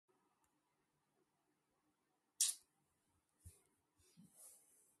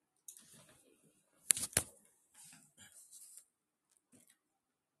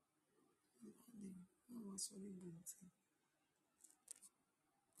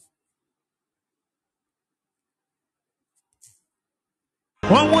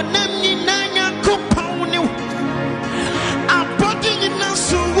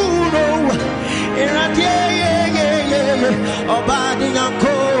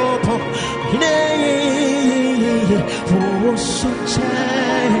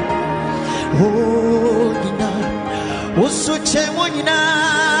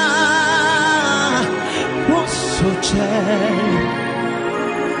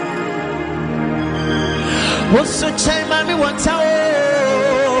Mami, what's out?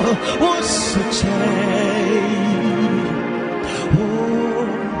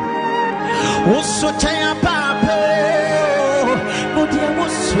 What's so chain, Papa? Oh, dear,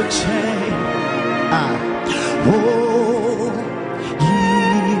 what's so chain?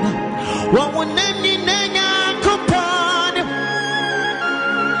 What one name in a coupon?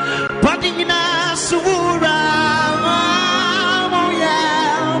 But in a sura, oh,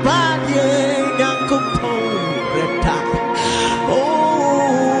 yeah, but yeah, coupon.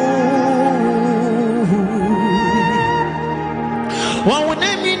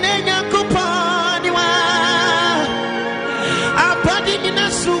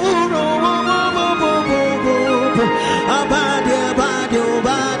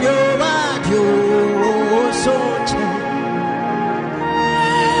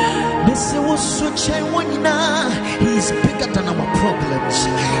 He's bigger than our problems.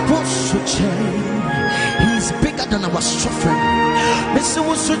 He's bigger than our suffering. Mr.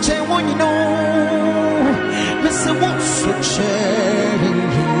 Wosuche, one you know, Mr. Wosuche.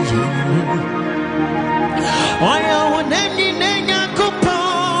 Why are we naming a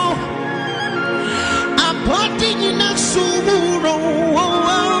couple? I'm putting in a suro.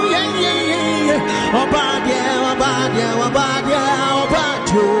 Oh, yeah. About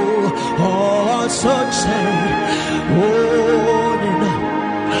you. Oh, so change. Oh,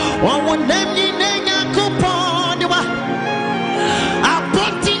 one name in a coupon. I'm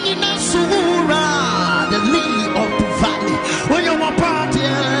putting in a sura, the lily of the valley. When you're a party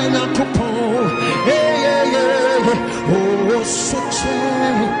in a coupon. Oh, so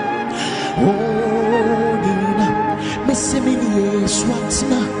change. Oh, Miss Emily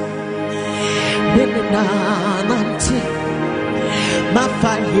Swatsna. Nanti. Ma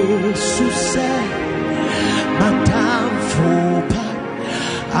fa Jesus Madame Fopa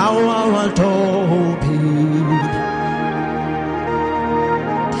our dobi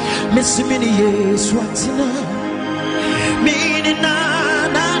Miss Mini Swatina Mini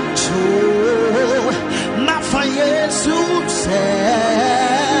Nanto Ma fa Jesus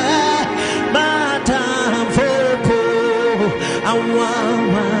Madame Fopa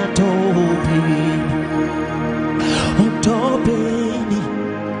our dobi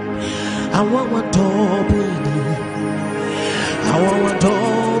I want to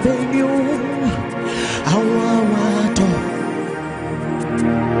be you.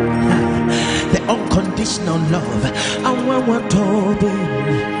 The unconditional love. I want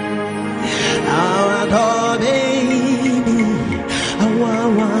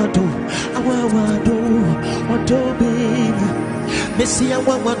to be. Missy, I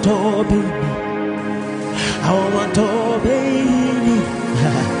want to be. I want to be.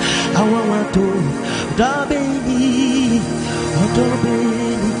 I want to baby,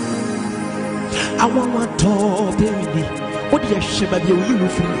 I want to baby. What do you share about you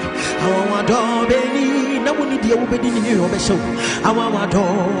free? I want to baby. No one need you obey in your show. I want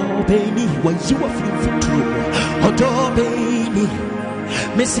to baby. When you are free for true. Oh, baby.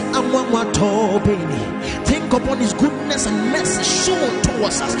 Missy, I want to baby. Think upon his goodness and mercy shown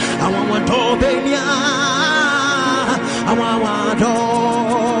towards us. I want to baby. I want to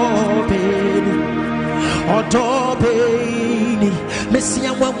baby. Oh, baby, Messi, I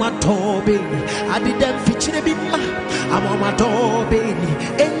want to baby. I didn't feature a bit. I want to baby.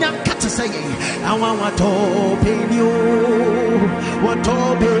 And young cat to say, I want to baby. Oh, what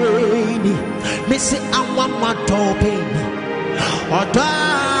to baby. Messi, I want to baby. Oh,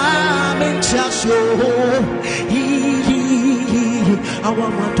 damn, just you. I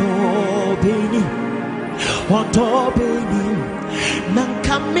want to baby. What to baby. Now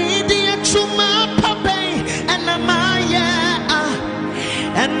come in the chuma.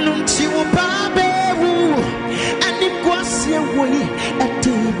 And until Babu and it was your way at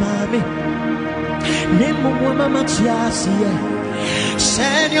the mommy. Nemo Mama Chiasia.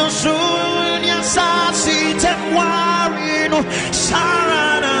 Send your soul, your sassy, Temwarino,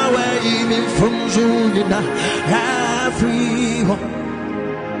 Sarana, where you from Zulina, Africa.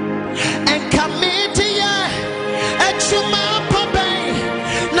 And come into ya at Chuma Pope,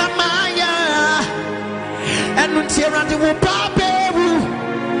 Namaya. Eradi wo babewu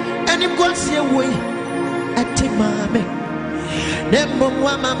enim kwasi ewe eti mame nembo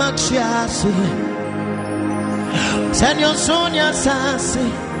wa mama chiasi Senyo Sonia Sasi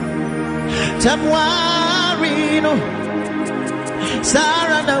Tamwarino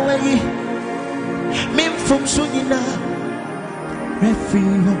Sarah Naway Mim from Sunina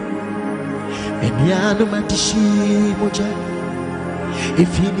Refio and Yano Matishi Moja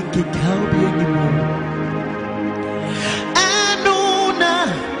if you need to help you anymore Anuna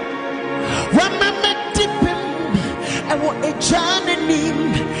Wamama Tipim and what a Jananim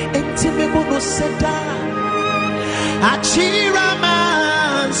and Timibono Seta Achira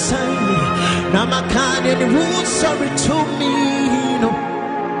man say Namakane the wood sorry to me no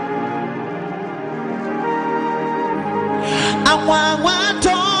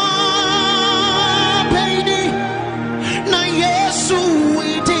Awawato baby na Yesu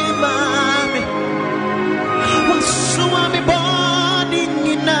idimame Wasuami body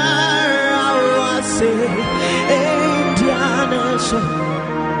nina awase Indiana so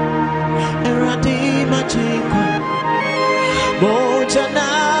Eradi majiko Mojana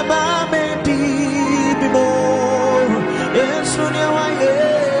mame dibi mo Yesu ni waye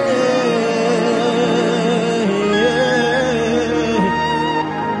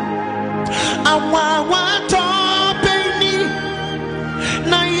Awawato beni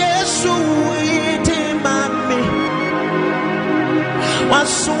na Yesu itimame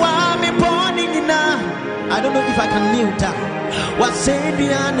Wasuami boni nina I don't know if I can kneel down Wasebi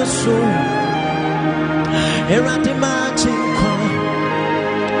anaso Eradi machinko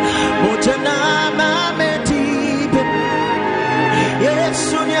Mojana mame dibi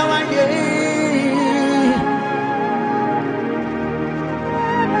Yesu ni waye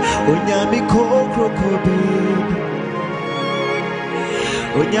Onyami kokro kobe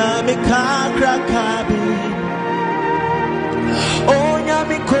Onyami kakra kabe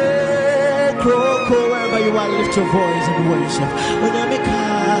Onyami kokro wherever you are lift your voice and worship Onyami ka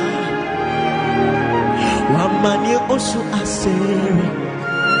Wamani osu asere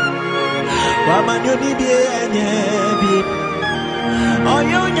Wamani onibie enyebi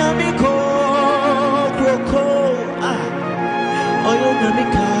Onyami kokro Onyami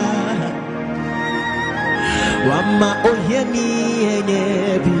ka Wama oyemi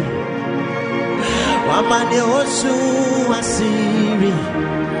enyebi Wama ne osu asiri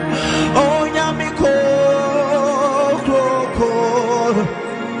Onyami koko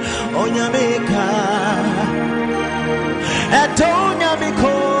Onyami ka Eto onyami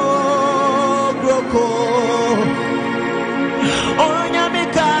koko Onyami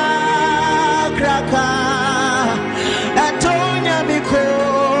ka kraka Eto onyami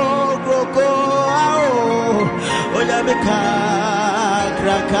koko Onyamika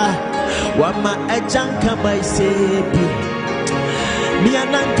kraka Wama ejanka maisebi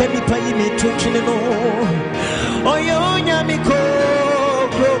Miananka nipa yime tuchino Oyo onyamiko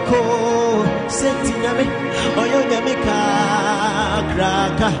kroko Senti nyame Oyo onyamika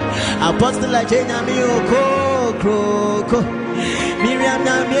kraka Apostle ajenyami oko kroko Miriam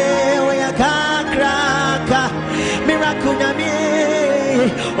nyame oya kraka Miracle nyame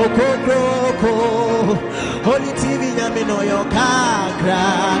oko kroko Holy TV nyame no yo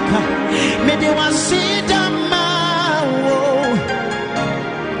kakraka Mede wasida mawo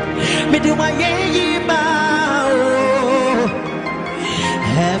Mede wa yeyi mawo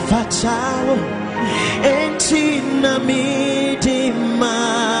Hefa chawo Enti na midi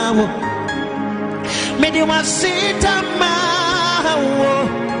mawo Mede wasida mawo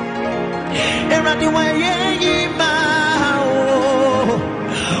Eradi wa yeyi mawo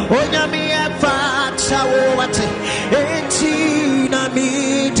Onyami efa chawo wate Enti na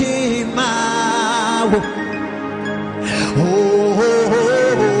midi mawo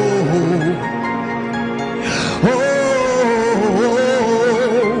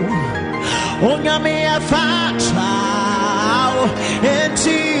Onyami efa chawo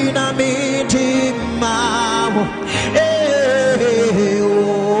Enti na midi mawo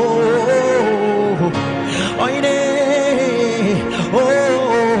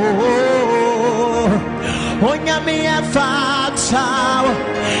Onyami afatao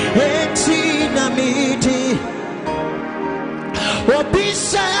eti na midi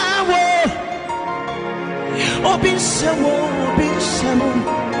Obisawo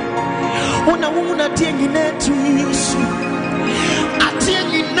Una tiengi netu isu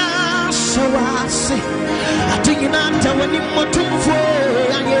Atiengi na shawase Atiengi na tawani motumfo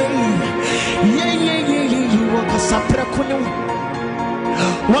Ye wakasapra kunu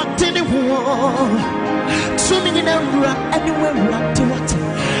Watini huo Swimming in a rut anywhere rut to what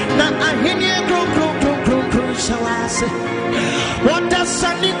Na ahini gro shawase. What does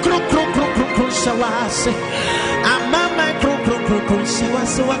sunny crook shawase? Amama crook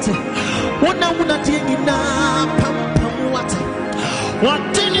shawase what? What now would I take in pam what?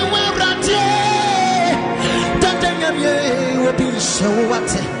 What anywhere right here? That will be so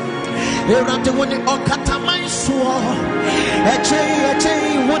what? Erante woni okata manso eche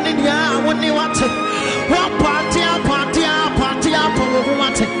woni ya woni wate wa party apo wo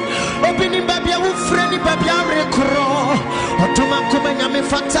wate obini babia wo freni babia rekro otuma komanya me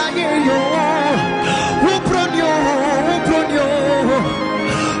fata ye yo wo pronyo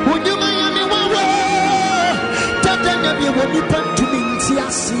wonyuma ya me wawo tadanya bi woni pantumi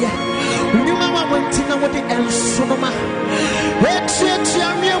ntiase wonyuma wa wanti na wodi ensonoma eche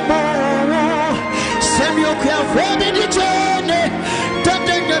amiemo Samuel Kafedi di Jane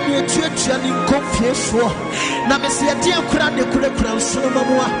Tadenya mi etua ni confieso na me se ade akura de kura so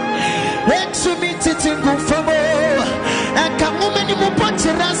mamua etu mi titingu famo enka mumeni mu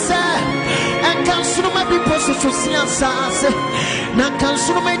potirasa enka sunu ma bi poso so siansa na kan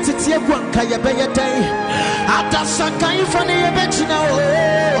sunu ma titi egu anka ye be yedai adasa kan ifane ye betina o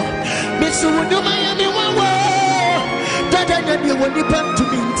misu wuduma ya mi wawo Tadenya mi woni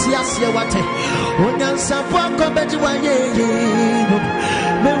pantumi ntiase wate onyansa po akobeji waye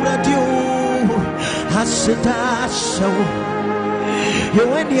me radio hasita show yo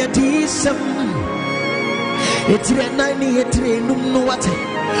eni adisam etire nani etire num no wate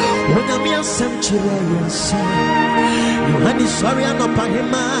onyame asem chire yensa yo hani sorry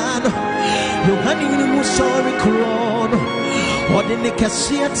anopahemano yo hani ni sorry krono Odine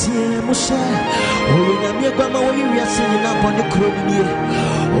kasiatie musha Oyanyamie gwama woyiri asenye na bone kroni nie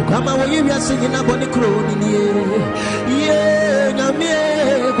Ogama woyiri asenye na bone kroni nie Ye nyamie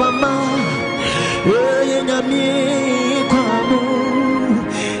gwama Ye nyamie kwamu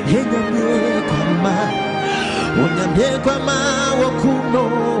Ye nyamie gwama Onyamie gwama wakuno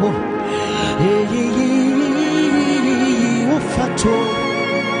Ufato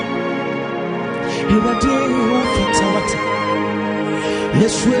Iwadie ufata wata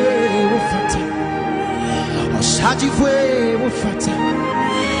Yeswe ufata Osaji fwe ufata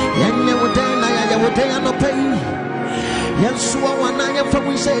Yenye wudena ya wudena no pay Yensuwa wana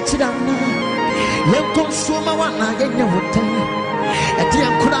yenfamwishe chidana Yenkonsuma wana yenye wudena Eti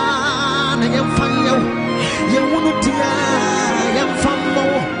yenkura na yenfanyo Yenwunutia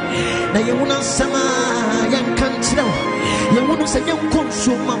yenfamo Na yenwuna sama yenkanchira Yenwunu se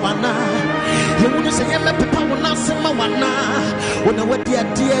yenkonsuma wana Yenwunu se yemepepa wana sema wana Una wadi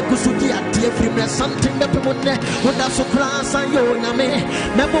adie kusudi adie Frimre something mepe mune Una sukrasa yo nyame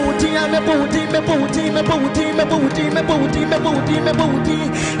Mebo udi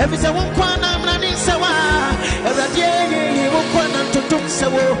Efi se wankwana mnani sewa Eradie wankwana ntutum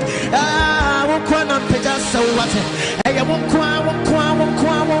sewo Wankwana mpeja sewo wate Eya wankwa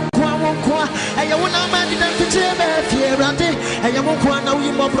Eya wana mandi na mpichebe Fierade Eya wankwana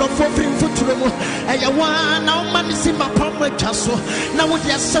uyimo brofo frim futuremo Eya wana umani sima pamwe chaso Na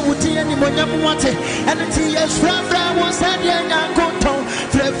wudi asa wudi ya ni monyamu wate Eniti yes fra wosadi ya nyankoto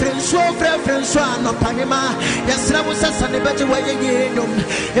Frefrenswa anopahima Yasra wosasa nebeje weye yenyum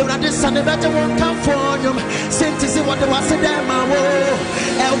Eurade sanebeje wonkamfonyum Sintisi wade wasedema wo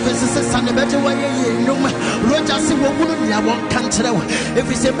Elvis sanebeje weye yenyum Roja si wogunu niya wonkancherew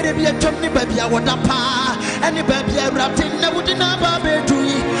If se mire bi etom ni baby a wodapa Any baby a ratin na wudi na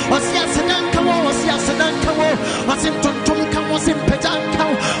babedui Osia sedankawo Osim tuntum kan osim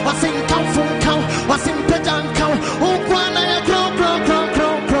pejankawo Osim kamfunkawo Osim pejankawo Ukwana ya grow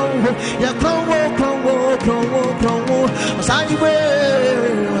Ya grow Osajiwe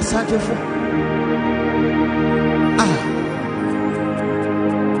Osajifo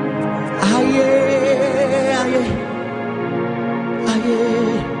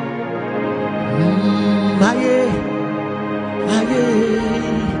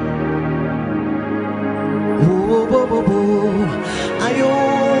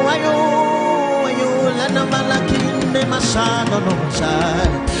Lana malaki me masano no sai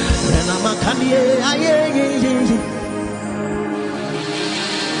Rena makani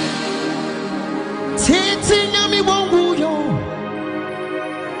Titi nyami wongu yo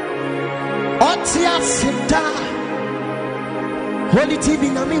Otia sita Holy TV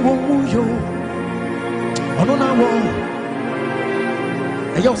nyami wongu yo Ono na wo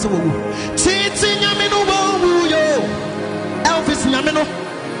Ayo se wo Titi nyami no wongu yo Elvis nyami no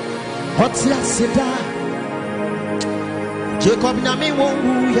Otia sita Jacob nyami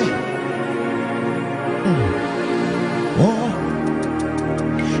wongu ye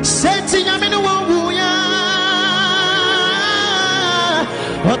Seti nyami no wongu ya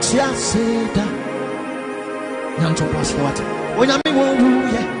Otia sita Nyanto pass what? Onyame wo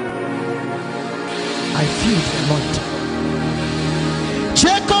ye. I feel the anointing.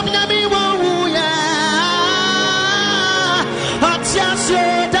 Jacob nyame wo ye. Atiase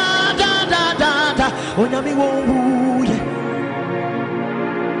da da da da da. Onyame wo ye.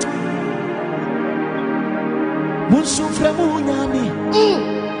 Munsufre mu nyame.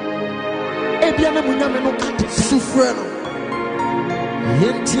 Ebia na mu nyame no kate sufre no.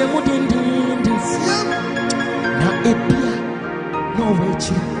 Yentie mu din na ebia no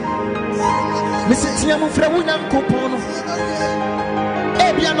wechi. Mesetia mu fra mu nyankopon no.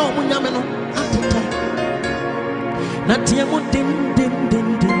 Ebia no mu nyame no ateta. Na tie mu din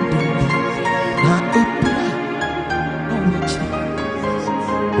na ebia no wechi.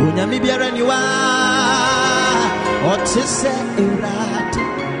 Onyame biara ni wa otise erate.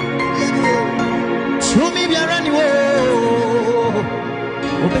 Chumi biara ni wo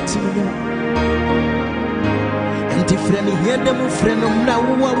obetimi. Enti freni hede mu freno na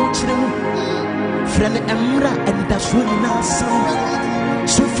wo chire mu. Freni emra enda so na sam.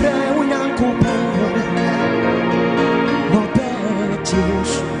 So fre unyankopon no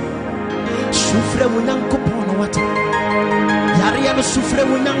betis. So fre unyankopon what? Yare no so fre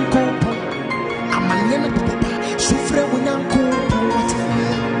unyankopon. Amanye no papa. So fre unyankopon what?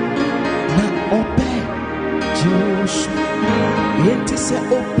 Na obe Jesu. Yenti se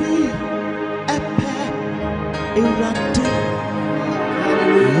obi epe erade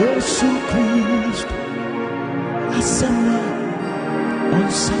Yesu Christ asema on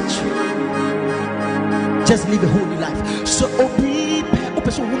such. Just live a holy life. So obi pe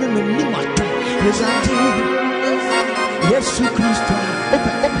ope so wona no ni mato erade Yesu Christ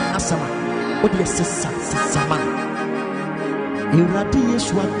ope asema odi sesa erade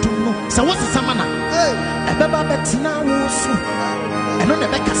Yesu aduno sa wo sesa mana ebeba betina wo so eno na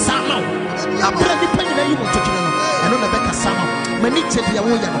beka sama wo abra ni panyi na yibo tokino no eno na beka sama mani chebia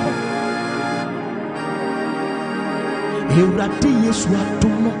wo ya no erade Yesu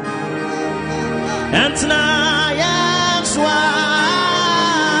aduno entna Yeswa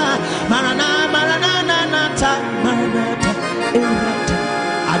maranata erade.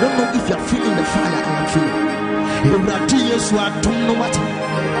 I don't know if you're feeling the fire and I'm feeling erade Yesu aduno what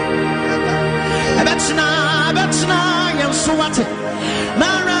Abetsna Yesu what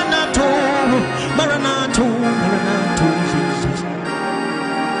Maranato Jesus.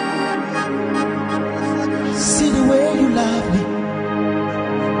 See the way you love me.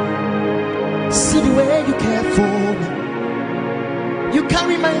 See the way you care for me. You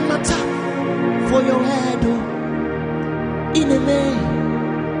carry my matter for your head, oh. In a man,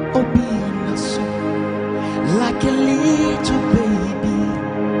 oh, being a son, like a little baby.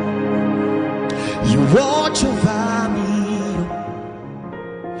 You watch over me.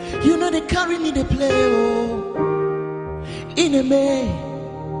 You know they carry me, they play, oh. In a may,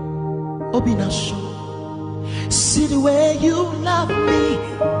 oh, be not so. See the way you love me.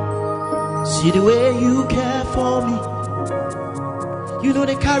 See the way you care for me. You know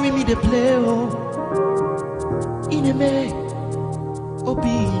they carry me, they play, oh. In a may, oh,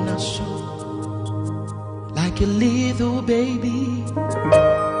 be not so. Like a little baby.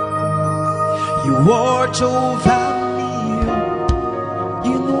 You watch over me, oh.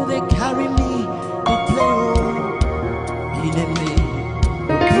 You know they carry me, they play, oh. In a me,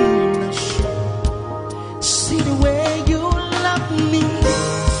 oh, see the way you love me.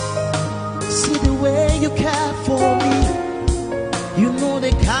 See the way you care for me. You know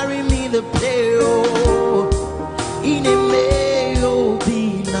they carry me, they play, oh. In a me, oh,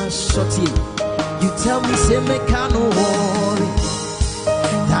 be not shorty. You tell me, say, make I no worry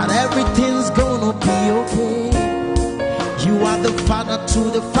that everything's gonna be okay. You are the father to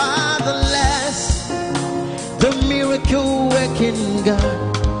the fatherless, the miracle working God.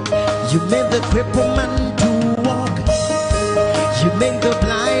 You made the crippled man to walk. You made the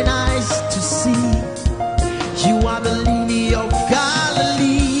blind eyes to see. You are the lily of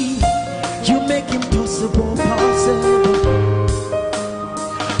Galilee. You make impossible possible.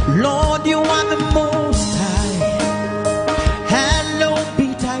 Lord, you are the most high. Hallowed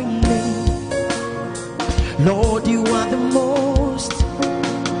be thy name. Lord, you are the most.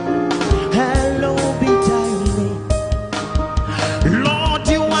 Hallowed be thy name. Lord,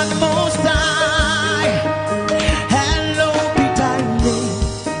 you are the most high. Hallowed be thy name.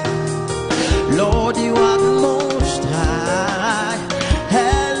 Lord, you are the most high.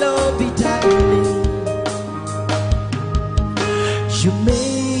 Hallowed be thy name. You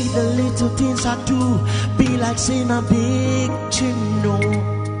made the little things I do be like saying a big chino.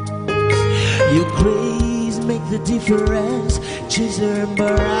 Your grace make the difference. Jesus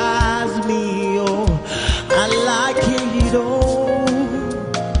embarrass me, oh. I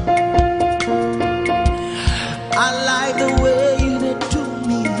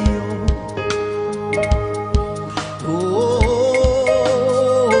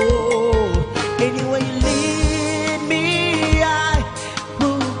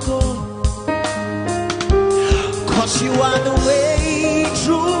are the way,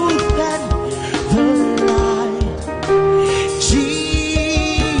 truth, and the light.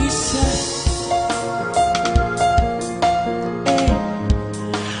 Jesus,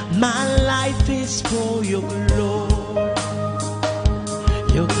 my life is for your glory,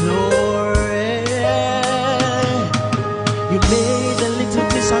 your glory. You made the little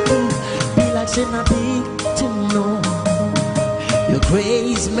things I do be like saying a big to know. Your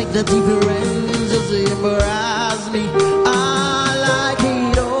grace make the difference, just embrace me. I like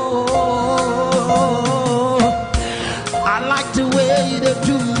it all. I like the way they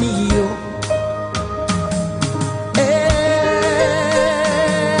do me.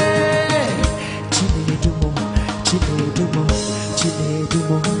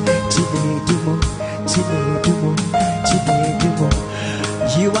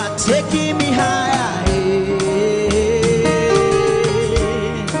 You are taking me higher,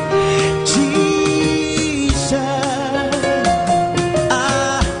 Jesus.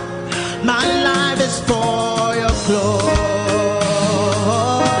 My life is for your glory.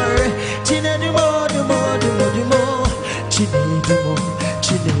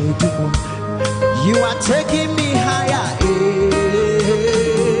 You are taking me higher,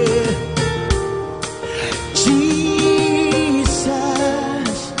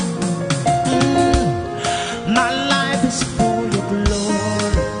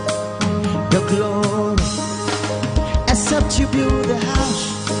 you build the house,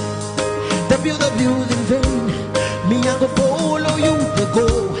 the builder build in vain. Me, I go follow you to go.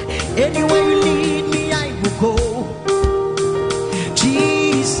 Anywhere you lead me, I will go.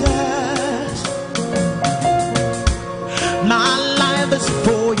 Jesus, my life is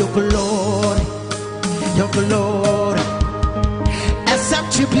for your glory, your glory. Except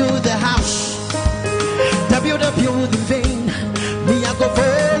you build the house, the builder build in vain. Me, I go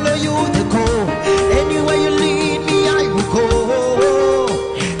follow you to go. Anywhere you lead me, I will go.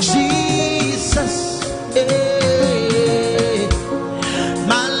 Jesus,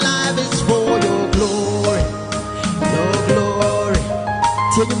 my life is for your glory, your glory.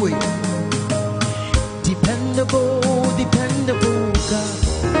 Tell you what, dependable, dependable God.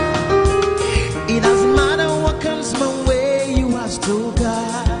 It doesn't matter what comes my way, you are still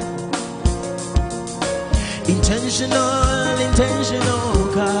God. Intentional,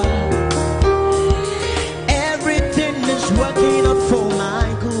 intentional God. Working out for my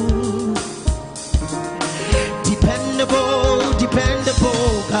good. Dependable,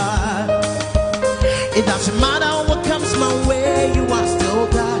 dependable God. It doesn't matter what comes my way, you are still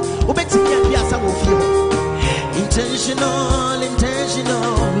God. Intentional,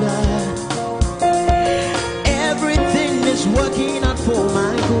 intentional God. Everything is working out for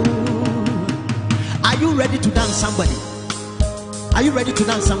my good. Are you ready to dance, somebody? Are you ready to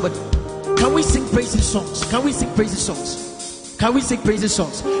dance, somebody? Can we sing praises songs? Can we sing praises songs? Can we sing praises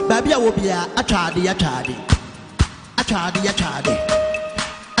songs? Baby, I will be a chadi, a chadi, a chadi, a chadi,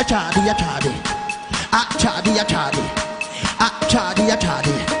 a chadi, a chadi, a chadi, a chadi, a chadi, a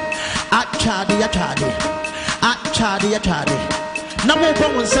chadi, a chadi, a chadi, a chadi, a chadi. Now we go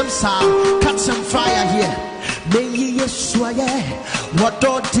on some sound, cut some fire here. May ye swear what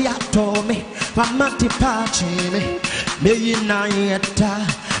do you told me? I'm not departing me. May ye not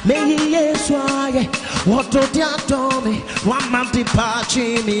may ye swear what do you told me? I'm not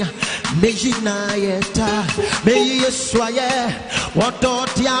departing me. May ye not may ye swear what do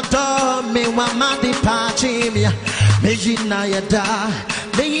you told me? I'm not departing me. May ye not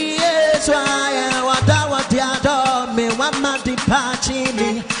may ye swear what you told me? I'm not departing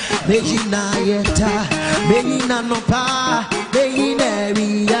me. May ye not may ye not no pa, may ye never,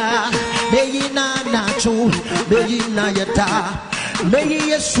 may ye not natural, may ye not may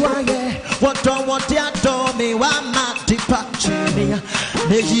ye swear what you told me? I'm not departing me.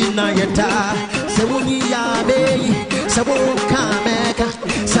 May ye not say when ye are me, say when come,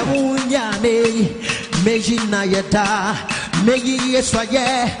 say when ye may ye not may ye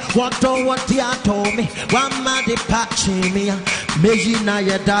swear what you told me? I'm not departing me. May ye not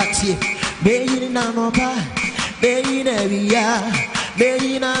may ye not no pa, may ye never, may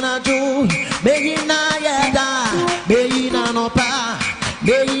ye not do, may ye not may ye not no pa,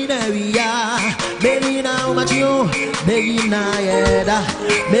 may ye never, may ye not much you, may ye not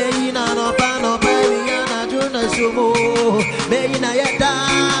may ye not no pa, no pa, may ye not do no sumo, may ye not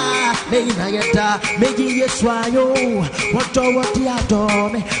may ye not may ye swayo, what you adore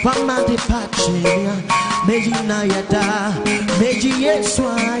me, one man departure. May ye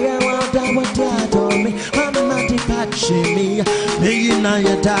swear what you adore me, I'm not departing me. May ye not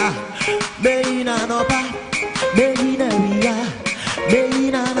may ye not no pa, may ye not may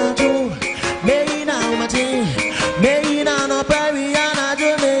ye not do, may ye not much, may ye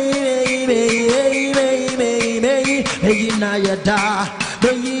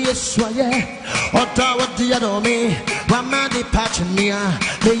adome, Wamadi Pachmia,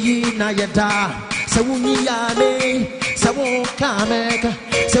 Mayina Yada, Sawunya me, Sawu Kameka,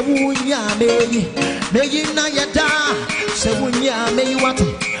 Sawunya me, Mayina Yada, Sawunya me what?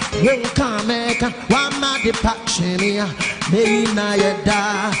 Won't Kameka, Wamadi Pachmia, Mayina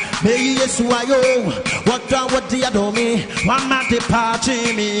Yada, May Yesuayo, what the adome, Wamadi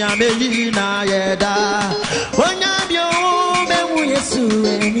Pachmia, Mayina Yada, Wanyamio, Mewu Yesu,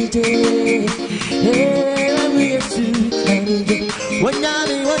 any day, Yesu, any day.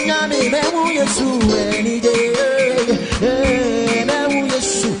 Wanyami, Mewu Yesu, any day, Mewu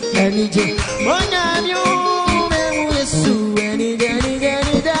Yesu, any day. Wanyami, Mewu Yesu, any day,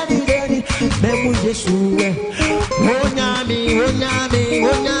 Mewu Yesu. Wanyami,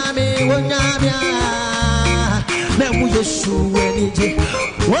 Mewu Yesu, any day.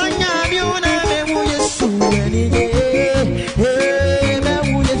 Wanyami, Mewu Yesu, any day,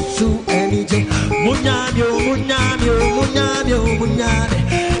 Mewu Yesu, any day. Munyami,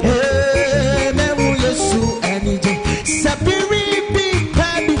 Mewu Yesu, any day. Sabiri big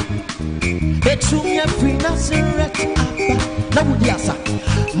baby, Etumia free Nazareth Abba. Now diasa,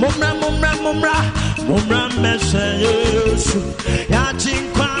 Mumra, Mesha Yesu, Yachin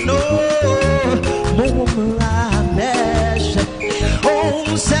Kwano, Mumra Mesha. Oh,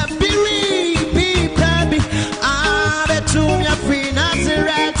 Sabiri big baby, Etumia free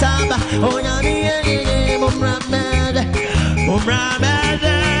Nazareth Abba. Oh, Mumra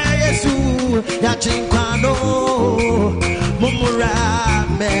Yesu Yachinkwano Mumra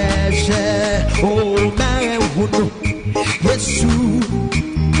Meshe O Mehuno Yesu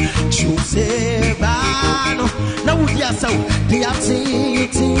Josebano Na udiasa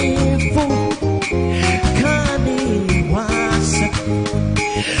Diatitifu Kani wasa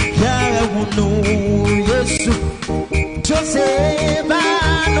Yahuno Yesu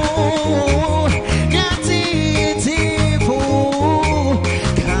Josebano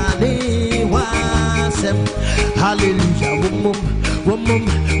Hallelujah, womum,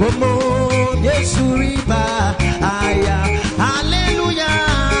 Yesu riba, aya, hallelujah,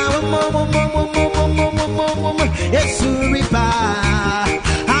 womum, Yesu riba,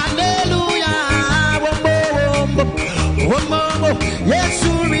 hallelujah, womum,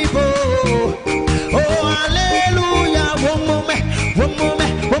 Yesu ribo, oh hallelujah, womum,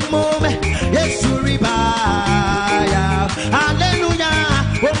 Yesu riba, hallelujah,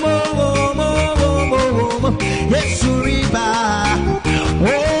 womum. Yesu riba, oh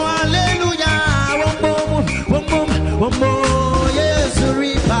hallelujah, womo, Yesu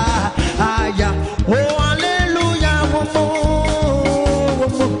riba, aya, oh hallelujah, womo,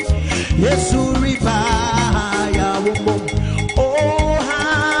 Yesu riba, aya, womo, oh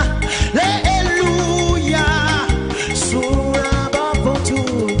hallelujah, suraba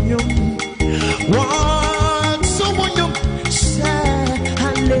fotunyum, what someone say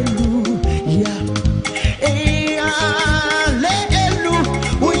hallelujah.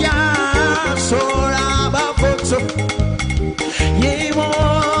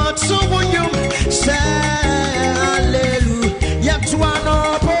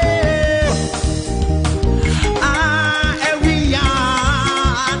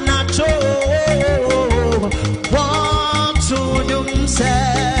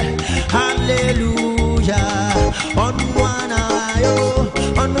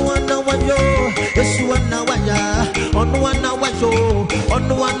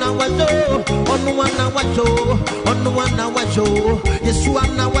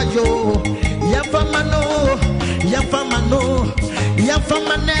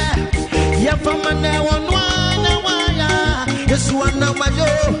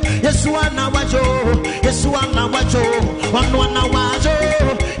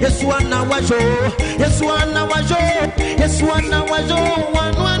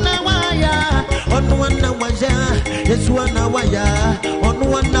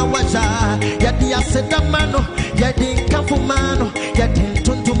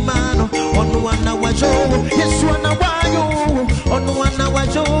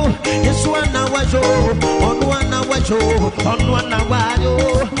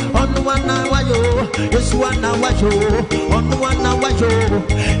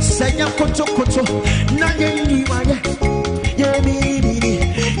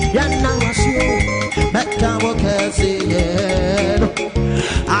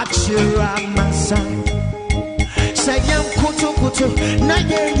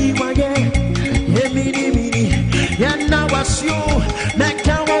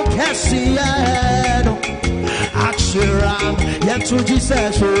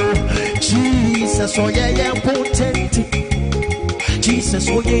 Jesus, oh yeah, potent. Jesus,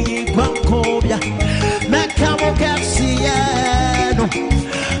 oh yeah, Mekawokasiano,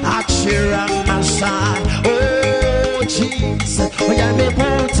 Achira Masai, oh Jesus, oh yeah, me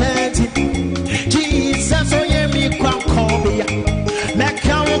potent, Jesus, oh yeah, me kwankobia,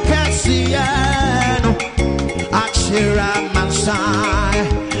 Mekawokasiano, Achira Masai,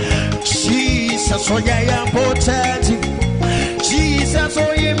 Jesus, oh yeah, potent, Jesus,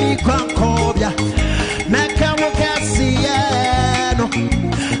 oh yeah, me kwankobia, Mekawokasiano,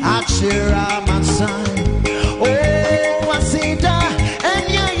 Achira Masai.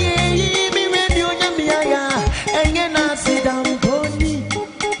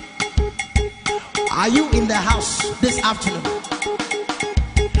 Are you in the house this afternoon?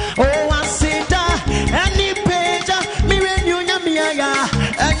 Oh, I see that any page, me when you nyamiya,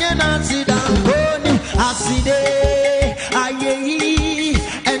 and I see that boni, I see the aye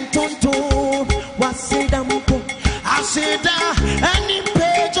and tonto, what see them go. I see that any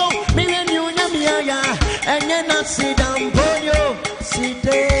page, me when you nyamiya, and I see them boni, see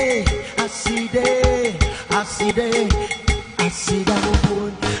the, I see the, I see the, I see them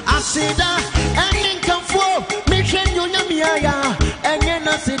boni, I see that.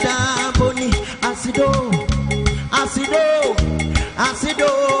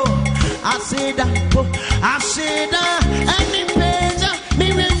 Asida, any page, me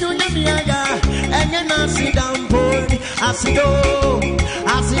when you nyamiya, and you not sit down, boy. Asido,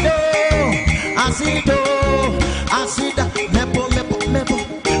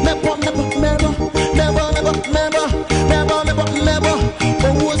 mebo,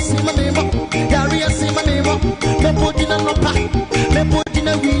 oh, see my name, Gary, see my name, mebo dina no pa, mebo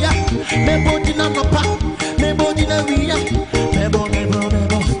dina wiya, mebo dina no pa, mebo dina wiya, mebo.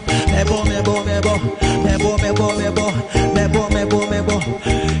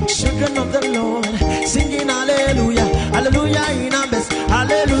 Children of the Lord, singing hallelujah, hallelujah in our best,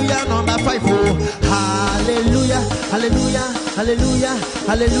 hallelujah number 5, oh, hallelujah, hallelujah, hallelujah,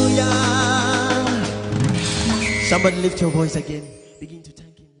 hallelujah. Somebody lift your voice again, begin to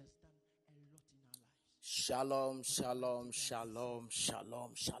thank him. Shalom, shalom, shalom,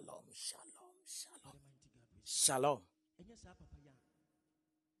 shalom, shalom, shalom, shalom, shalom.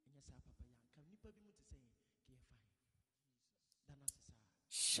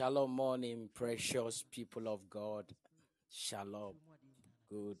 Shalom morning, precious people of God. Shalom.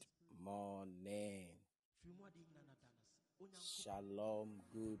 Good morning. Shalom.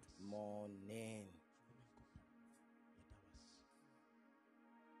 Good morning.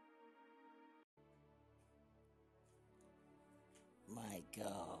 My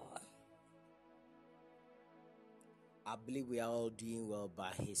God. I believe we are all doing well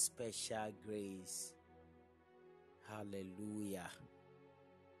by His special grace. Hallelujah.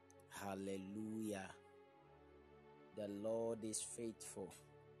 Hallelujah. The Lord is faithful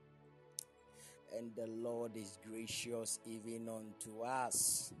and the Lord is gracious even unto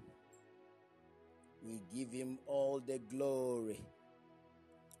us. We give Him all the glory.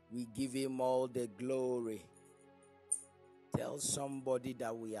 We give Him all the glory. Tell somebody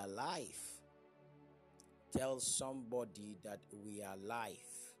that we are alive. Tell somebody that we are alive.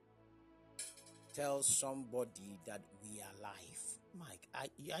 Tell somebody that we are alive. Mike,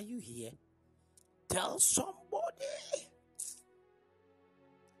 are you here? Tell somebody.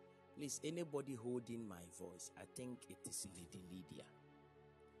 Please, anybody holding my voice, I think it is Lady Lydia.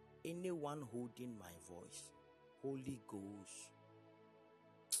 Anyone holding my voice, Holy Ghost,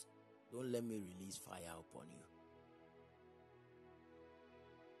 don't let me release fire upon you.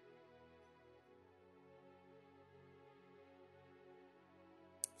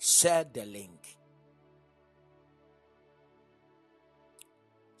 Share the link.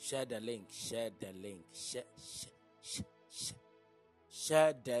 Share the link. Share the link. Share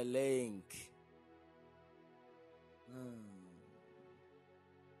the link.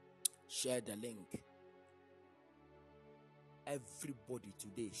 Share the link. Everybody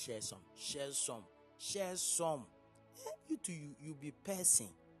today, share some. Share some. Share some. You too, you be person.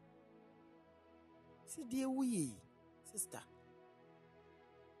 See, dear we, sister.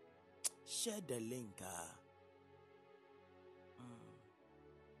 Share the link.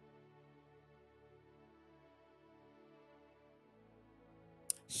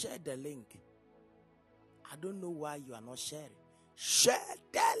 Share the link. I don't know why you are not sharing. Share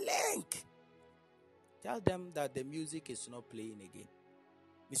the link. Tell them that the music is not playing again.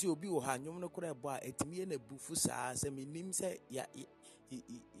 Missy Obi Ohanyum no kura boa etimi na bufu saa se minim se ya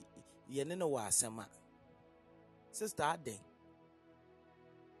ne no wa asema. Sister Aden.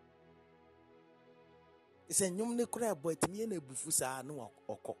 Ise nyum ne kura boa etimi na bufu saa no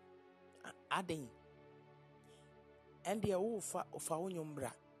okọ. Aden. And the ofa wonyum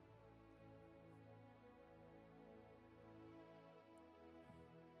bra.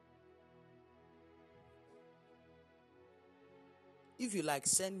 If you like,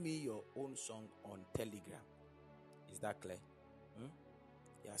 send me your own song on Telegram. Is that clear?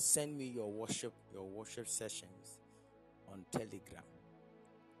 Yeah, send me your worship sessions on Telegram.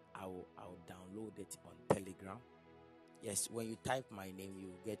 I'll download it on Telegram. Yes, when you type my name,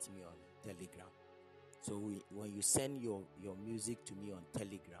 you get me on Telegram. So when you send your music to me on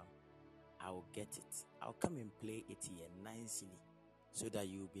Telegram, I'll get it. I'll come and play it here nicely so that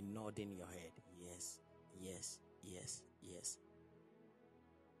you'll be nodding your head. Yes, yes, yes, yes.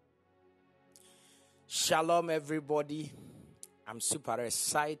 Shalom, everybody. I'm super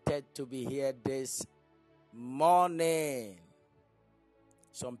excited to be here this morning.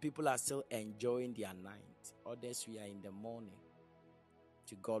 Some people are still enjoying their night. Others, we are in the morning.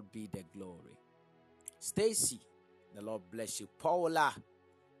 To God be the glory. Stacy, the Lord bless you. Paula,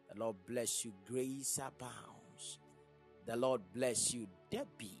 the Lord bless you. Grace abounds. The Lord bless you.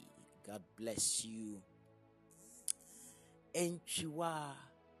 Debbie, God bless you. Enchiwa,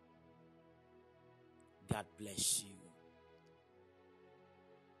 God bless you.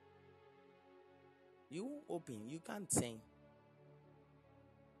 You open, you can't sing.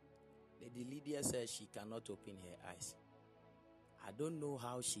 Lady Lydia says she cannot open her eyes. I don't know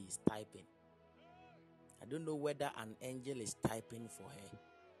how she is typing. I don't know whether an angel is typing for her.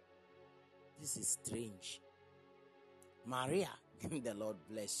 This is strange. Maria, the Lord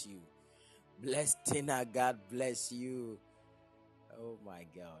bless you. Bless Tina, God bless you. Oh my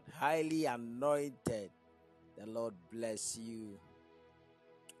God. Highly anointed. The Lord bless you.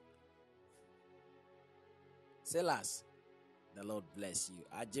 Silas, the Lord bless you.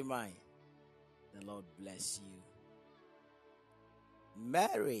 Ajimai, the Lord bless you.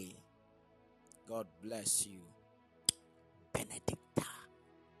 Mary, God bless you. Benedicta,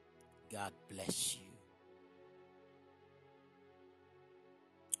 God bless you.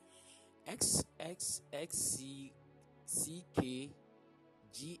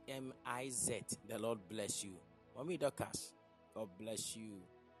 XXXCKGMIZ, the Lord bless you. Mommy Dorcas, God bless you.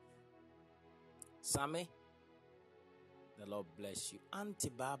 Sammy, the Lord bless you. Auntie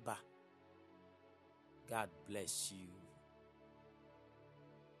Baba, God bless you.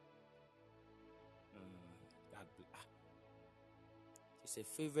 God bless. It's a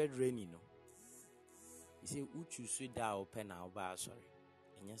favorite rain, you know. You say, Uchu Suda open now, sorry.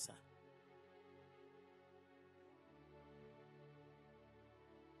 And yes, sir.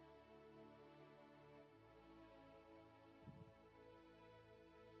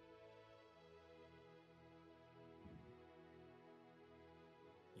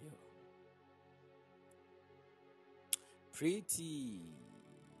 Pretty.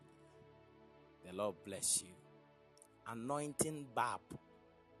 The Lord bless you. Anointing Bab.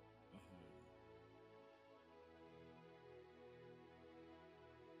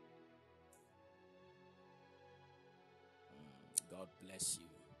 God bless you.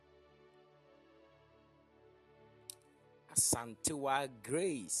 Asantewa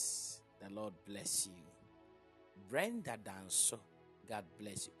Grace. The Lord bless you. Brenda Danso. God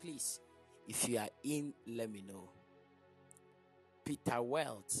bless you. Please, if you are in, let me know. Peter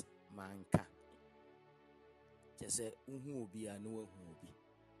Welt Manka. Just say, Uhubi and Uhubi.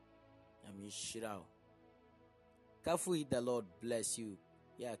 I mean, Shirao. Kafu, the Lord bless you.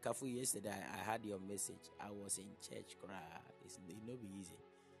 Yeah, Kafu, yesterday I had your message. I was in church. It's not be easy.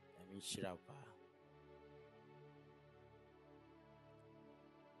 I mean, Shirao.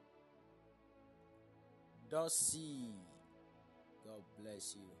 Dossie, God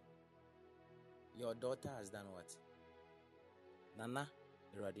bless you. Your daughter has done what? Nana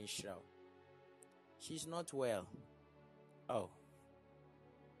Radin Shrao. She's not well. Oh.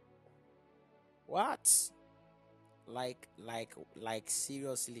 What? Like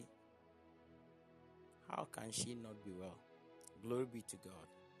seriously? How can she not be well? Glory be to God.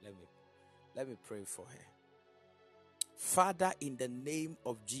 Let me pray for her. Father, in the name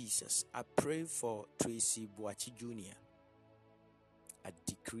of Jesus, I pray for Tracy Boachi Jr. I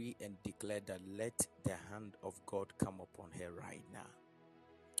decree and declare that let the hand of God come upon her right now.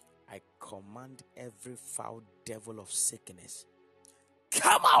 I command every foul devil of sickness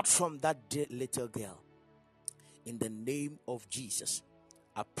come out from that little girl. In the name of Jesus,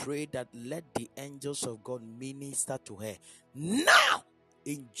 I pray that let the angels of God minister to her now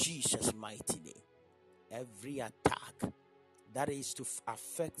in Jesus' mighty name. Every attack that is to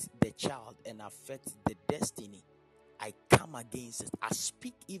affect the child and affect the destiny, I come against it. I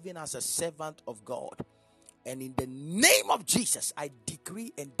speak even as a servant of God. And in the name of Jesus, I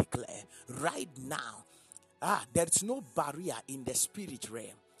decree and declare right now, there's no barrier in the spirit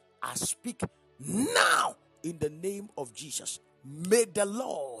realm. I speak now in the name of Jesus. May the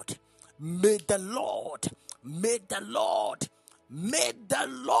Lord, may the Lord, may the Lord, May the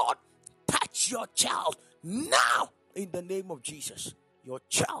Lord touch your child now in the name of Jesus. Your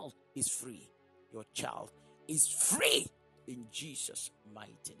child is free. Your child is free in Jesus'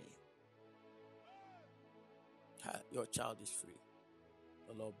 mighty name. Your child is free.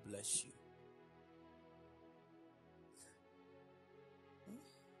 The Lord bless you.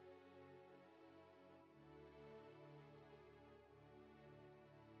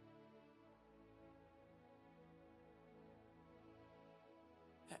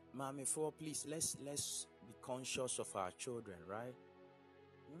 Mommy, please, let's be conscious of our children, right?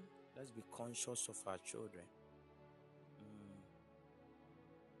 Let's be conscious of our children.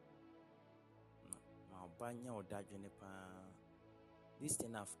 This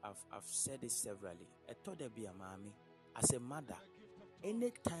thing I've said it severally. I thought there be a mommy. As a mother,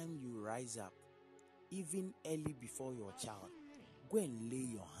 anytime you rise up, even early before your child, go and lay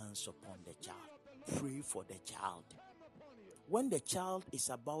your hands upon the child. Pray for the child. When the child is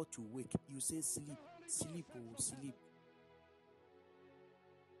about to wake, you say, sleep, sleep, oh, sleep.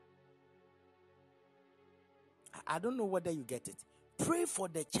 I don't know whether you get it. Pray for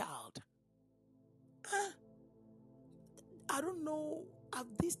the child. I don't know of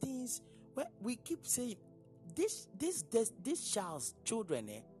these things. Well, we keep saying this child's children,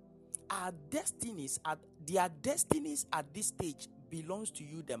 our destinies, their destinies at this stage belongs to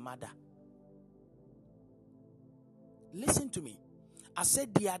you, the mother. Listen to me. I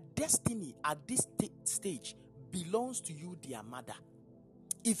said their destiny at this stage belongs to you, their mother.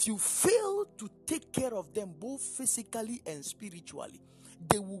 If you fail to take care of them both physically and spiritually,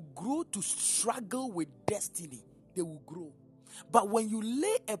 they will grow to struggle with destiny. They will grow. But when you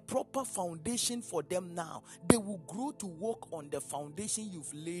lay a proper foundation for them now, they will grow to walk on the foundation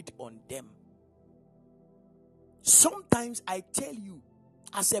you've laid on them. Sometimes I tell you,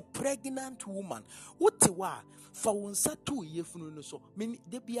 as a pregnant woman, what you are for one satu ye funu so mean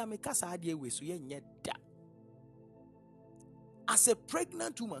de bia me kasa ade we so ye da. As a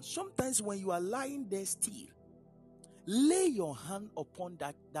pregnant woman, sometimes when you are lying there still, lay your hand upon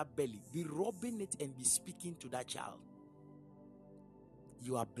that belly, be rubbing it and be speaking to that child.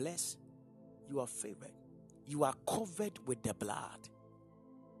 You are blessed, you are favored, you are covered with the blood.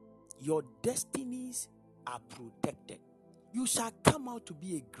 Your destinies are protected. You shall come out to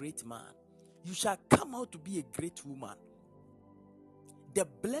be a great man. You shall come out to be a great woman. The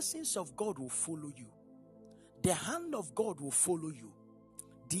blessings of God will follow you. The hand of God will follow you.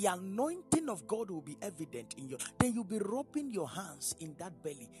 The anointing of God will be evident in you. Then you'll be rubbing your hands in that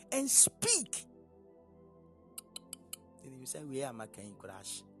belly and speak. Then you say, "Where am I going to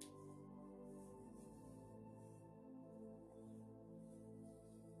crash?"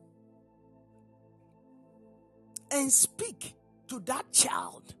 And speak to that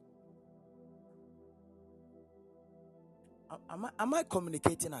child. Am I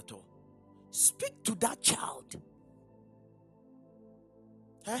communicating at all? Speak to that child.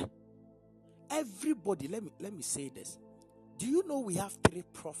 Everybody, let me say this. Do you know we have 3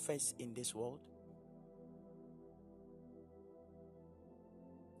 prophets in this world?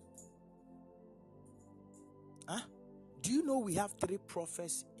 Do you know we have 3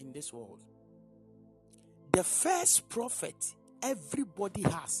 prophets in this world? The first prophet everybody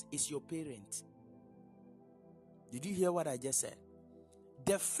has is your parent. Did you hear what I just said?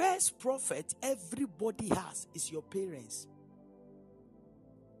 The first prophet everybody has is your parents.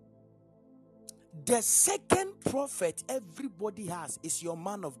 The second prophet everybody has is your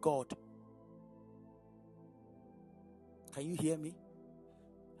man of God. Can you hear me?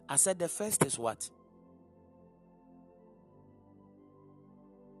 I said the first is what?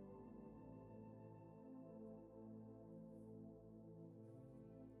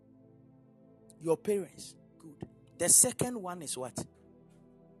 Your parents. Good. The second one is what?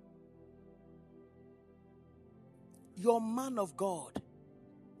 Your man of God.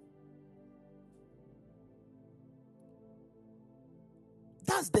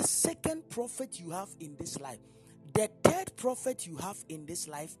 That's the second prophet you have in this life. The third prophet you have in this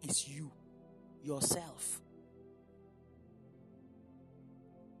life is you, yourself.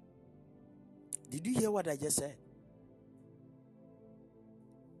 Did you hear what I just said?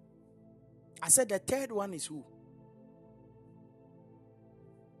 I said the third one is who?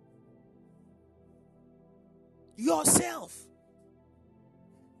 Yourself.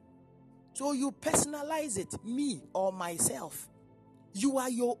 So you personalize it, me or myself. You are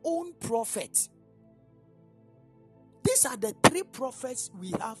your own prophet. These are the 3 prophets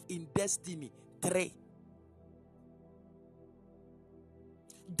we have in destiny. 3.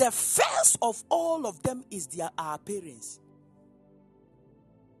 The first of all of them is our parents.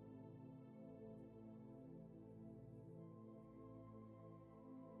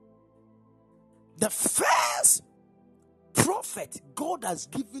 The first prophet God has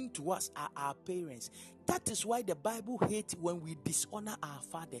given to us are our parents. That is why the Bible hates when we dishonor our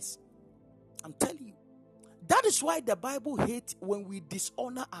fathers. I'm telling you. That is why the Bible hates when we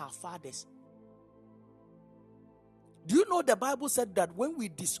dishonor our fathers. Do you know the Bible said that when we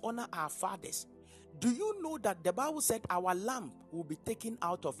dishonor our fathers, do you know that the Bible said our lamp will be taken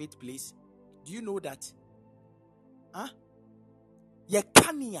out of its place? Do you know that? Huh? Do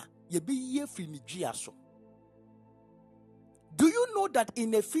you know that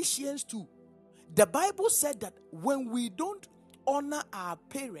in Ephesians 2, the Bible said that when we don't honor our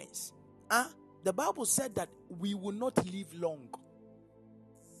parents, the Bible said that we will not live long.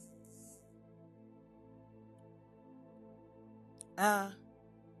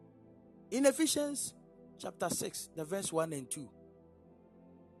 In Ephesians chapter 6, the verse 1 and 2,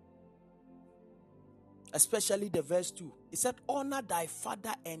 especially the verse 2, it said, honor thy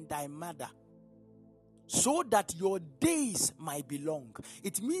father and thy mother, so that your days might be long.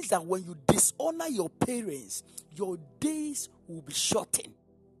 It means that when you dishonor your parents, your days will be shortened.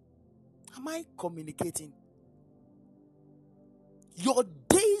 Am I communicating? Your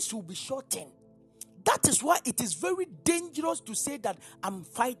days will be shortened. That is why it is very dangerous to say that I'm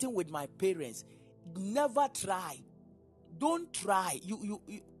fighting with my parents. Never try. Don't try. You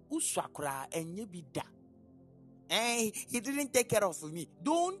usakra and you be da. Hey, he didn't take care of me.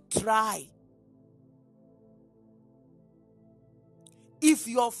 Don't try. If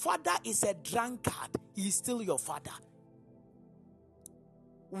your father is a drunkard, he is still your father.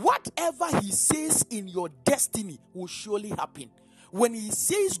 Whatever he says in your destiny will surely happen. When he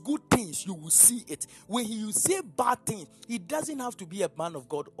says good things, you will see it. When he say bad things, he doesn't have to be a man of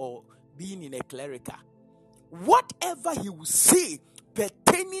God or being in a clerical. Whatever he will say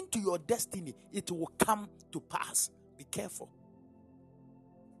pertaining to your destiny, it will come to pass. Be careful.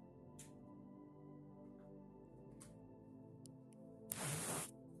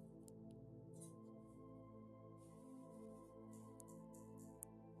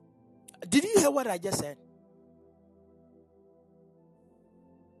 Did you hear what I just said?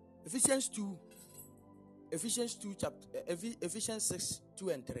 Ephesians 6, 2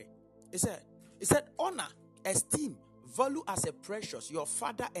 and 3. It said, honor, esteem, value as a precious your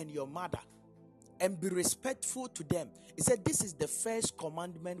father and your mother, and be respectful to them. It said this is the first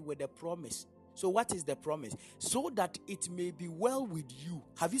commandment with a promise. So what is the promise? So that it may be well with you.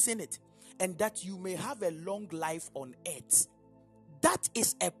 Have you seen it? And that you may have a long life on earth. That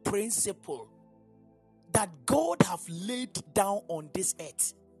is a principle that God have laid down on this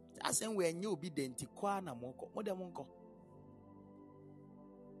earth. That's when you be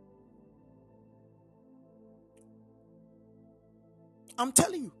I'm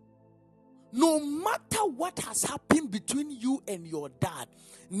telling you, no matter what has happened between you and your dad,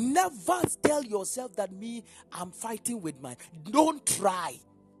 never tell yourself that I'm fighting with mine. Don't try.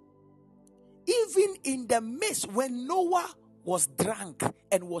 Even in the midst when Noah was drunk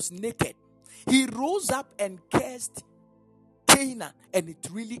and was naked, he rose up and cursed Canaan, and it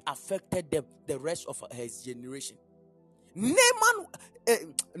really affected the rest of his generation. Noah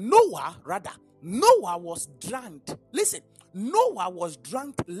was drunk. Listen, Noah was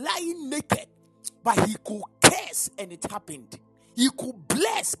drunk, lying naked, but he could curse and it happened. He could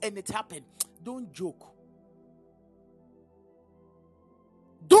bless and it happened. Don't joke.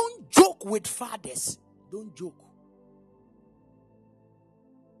 Don't joke with fathers. Don't joke.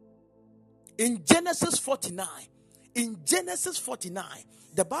 In Genesis 49,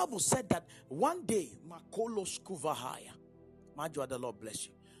 the Bible said that one day, Makolos Kuvahaya, Majwa, the Lord bless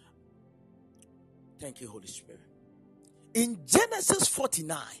you. Thank you, Holy Spirit. In Genesis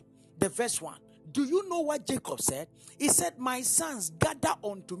 49, the verse 1, do you know what Jacob said? He said, my sons, gather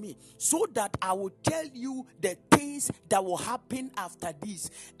unto me, so that I will tell you the things that will happen after this.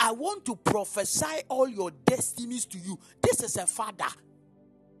 I want to prophesy all your destinies to you. This is a father.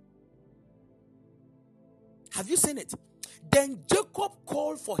 Have you seen it? Then Jacob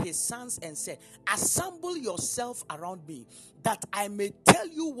called for his sons and said, assemble yourself around me, that I may tell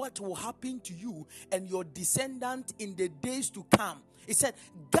you what will happen to you and your descendants in the days to come. He said,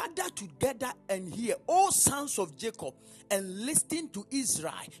 gather together and hear, all sons of Jacob, and listen to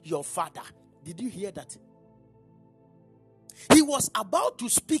Israel, your father. Did you hear that? He was about to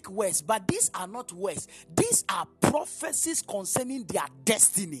speak words, but these are not words. These are prophecies concerning their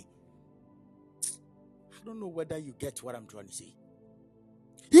destiny. I don't know whether you get what I'm trying to say.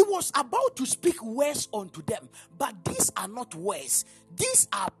 He was about to speak words unto them, but these are not words. These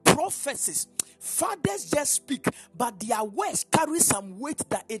are prophecies. Fathers just speak, but their words carry some weight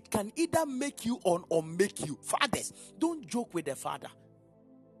that it can either make you or make you. Fathers, don't joke with the father.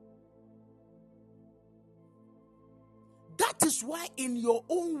 That is why in your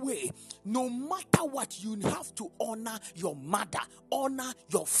own way, no matter what, you have to honor your mother, honor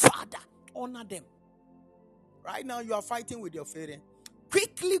your father, honor them. Right now you are fighting with your parents.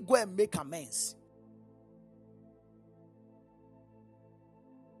 Quickly go and make amends.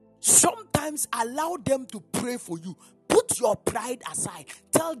 Sometimes allow them to pray for you. Put your pride aside.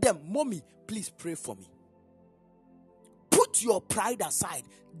 Tell them, Mommy, please pray for me. Put your pride aside.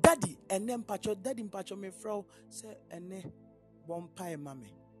 Daddy, and then daddy mpacho me fro say ene bompai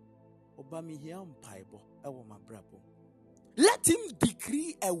mame. Obami here bo ewo my brabo. Let him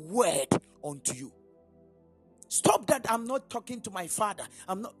decree a word unto you. Stop that. I'm not talking to my father.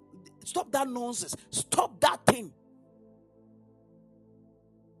 Stop that nonsense. Stop that thing.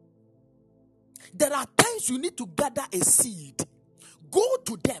 There are times you need to gather a seed. Go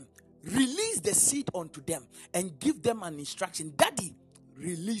to them. Release the seed unto them. And give them an instruction. Daddy,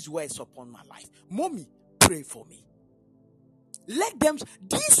 release words upon my life. Mommy, pray for me. Let them.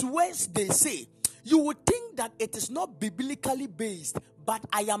 These words they say, you would think that it is not biblically based. But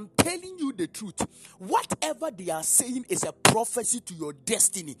I am telling you the truth. Whatever they are saying is a prophecy to your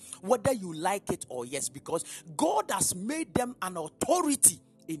destiny. Whether you like it or yes. Because God has made them an authority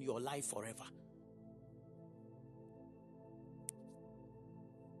in your life forever.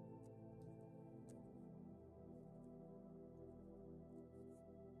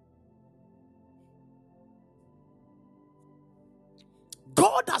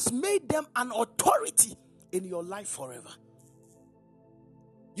 God has made them an authority in your life forever.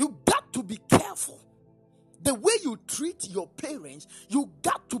 You got to be careful. The way you treat your parents, you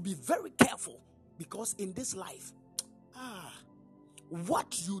got to be very careful. Because in this life,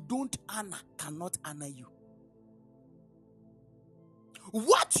 what you don't honor cannot honor you.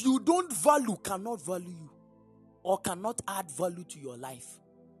 What you don't value cannot value you. Or cannot add value to your life.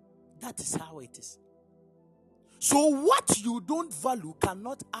 That is how it is. So what you don't value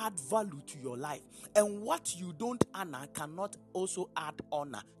cannot add value to your life. And what you don't honor cannot also add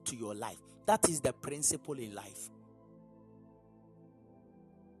honor to your life. That is the principle in life.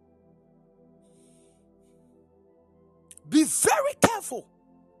 Be very careful.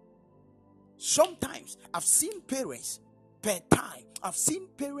 Sometimes I've seen parents per time.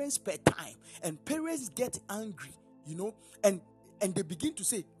 And parents get angry, and they begin to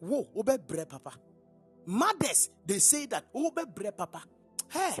say, "Whoa, obe bre papa." Mothers, they say that, "Obe bre papa."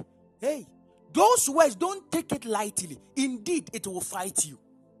 Hey, those words, don't take it lightly. Indeed, it will fight you.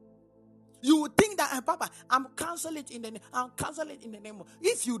 You would think that, Papa, I'm cancel it in the name of.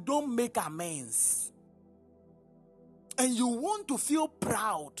 If you don't make amends, and you want to feel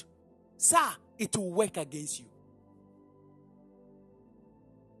proud, sir, it will work against you.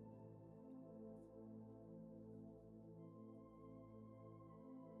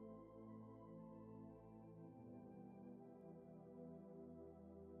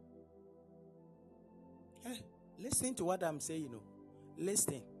 Listen to what I'm saying,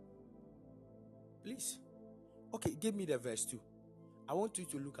 Listen. Please. Okay, give me the verse 2. I want you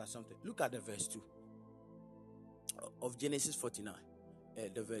to look at something. Look at the verse 2 of Genesis 49.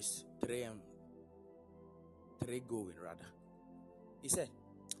 The verse 3 and 3 going rather. He said,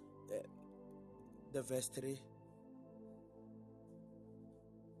 the verse 3.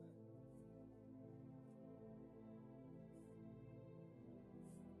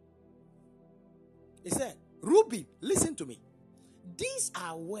 He said, Reuben, listen to me. These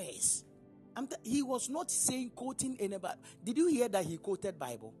are words. He was not saying, quoting anybody. Did you hear that he quoted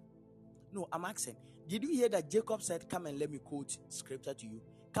Bible? No, I'm asking. Did you hear that Jacob said, come and let me quote scripture to you?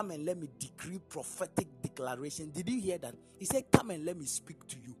 Come and let me decree prophetic declaration. Did you hear that? He said, come and let me speak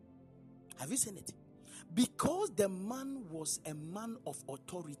to you. Have you seen it? Because the man was a man of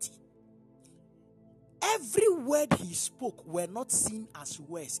authority. Every word he spoke were not seen as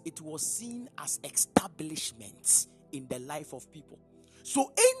words. It was seen as establishments in the life of people.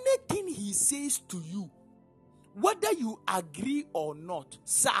 So anything he says to you, whether you agree or not,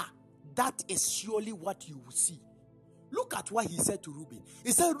 sir, that is surely what you will see. Look at what he said to Reuben.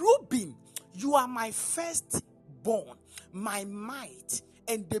 He said, Reuben, you are my firstborn, my might,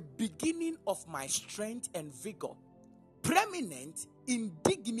 and the beginning of my strength and vigor, preeminent in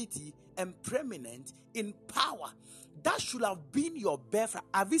dignity and preeminent in power. That should have been your birthright.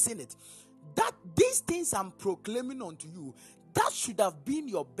 Have you seen it? That these things I'm proclaiming unto you, that should have been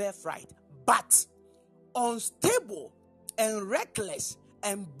your birthright. But unstable and reckless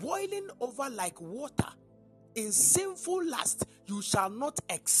and boiling over like water in sinful lust, you shall not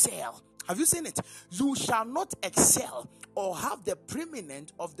excel. Have you seen it? You shall not excel. or have the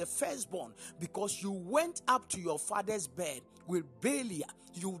preeminent of the firstborn, because you went up to your father's bed with Belial,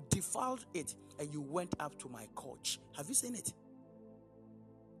 you defiled it, and you went up to my couch. Have you seen it?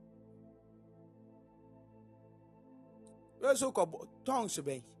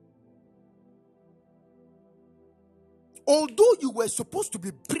 Although you were supposed to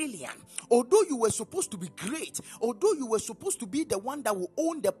be brilliant, although you were supposed to be great, although you were supposed to be the one that will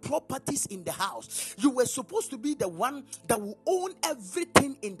own the properties in the house, you were supposed to be the one that will own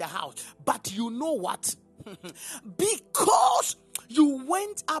everything in the house. But you know what? Because you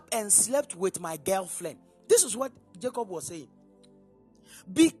went up and slept with my girlfriend. This is what Jacob was saying.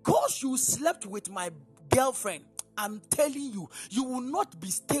 Because you slept with my girlfriend, I'm telling you, you will not be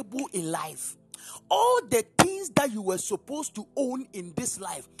stable in life. All the things that you were supposed to own in this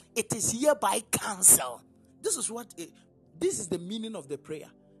life, it is hereby cancelled. This is the meaning of the prayer.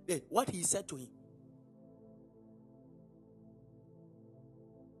 What he said to him.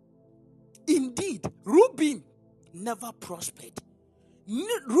 Indeed, Reuben never prospered.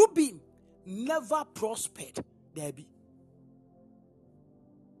 Reuben never prospered, Debbie.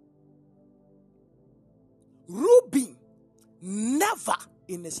 Reuben never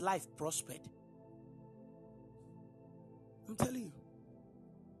in his life prospered. I'm telling you.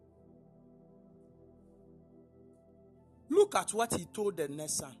 Look at what he told the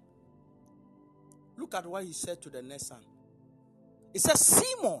next son. Look at what he said to the next son. He says,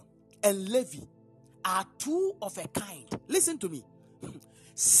 Simon and Levi are two of a kind. Listen to me.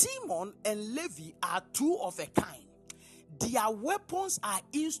 Simon and Levi are two of a kind. Their weapons are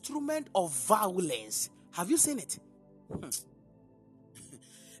instruments of violence. Have you seen it?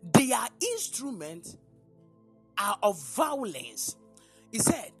 Their instruments are of violence. He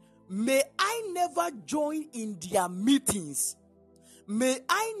said, may I never join in their meetings. May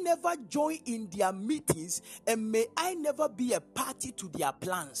I never join in their meetings, and may I never be a party to their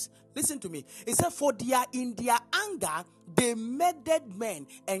plans. Listen to me. He said, for in their anger, they murdered men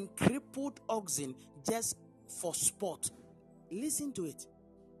and crippled oxen just for sport. Listen to it.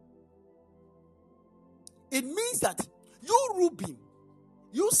 It means that you, Reuben,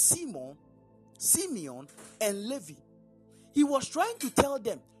 you, Simeon, and Levi, he was trying to tell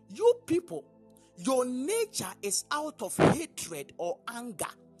them, you people, your nature is out of hatred or anger.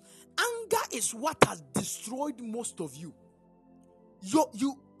 Anger is what has destroyed most of you.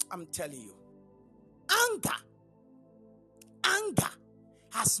 I'm telling you, anger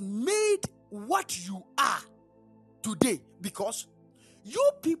has made what you are today, because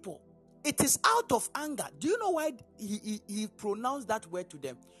you people, it is out of anger. Do you know why he pronounced that word to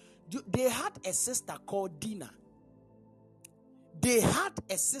them? They had a sister called Dinah.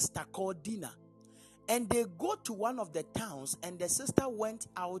 And they go to one of the towns, and the sister went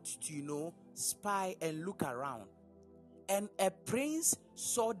out to, spy and look around. And a prince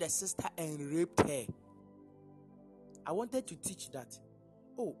saw the sister and raped her. I wanted to teach that.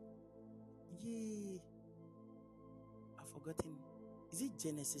 Oh, yeah. I've forgotten. Is it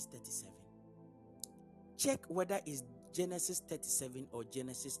Genesis 37? Check whether it's Genesis 37 or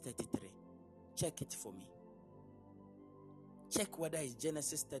Genesis 33. Check it for me. Check whether it's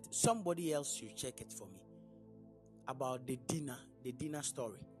Genesis 30. Somebody else should check it for me. About the Dinah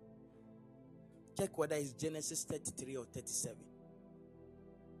story. Check whether it's Genesis 33 or 37.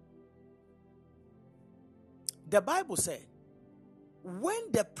 The Bible said,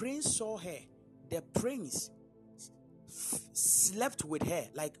 when the prince saw her, the prince slept with her,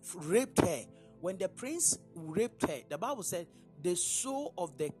 like raped her. When the prince raped her, the Bible said, the soul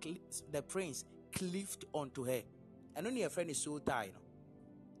of the prince cleaved onto her. And only a friend is soul tie.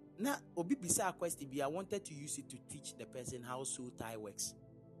 Now, Obi Bisa question I wanted to use it to teach the person how soul tie works.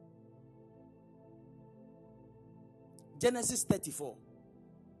 Genesis 34.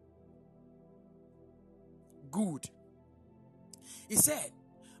 Good. He said,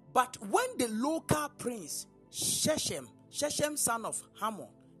 but when the local prince Shechem, son of Hamor,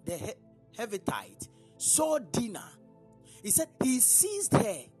 the Hevitite, saw Dinah, he said he seized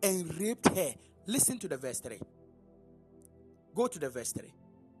her and raped her. Listen to the verse 3. Go to the verse 3.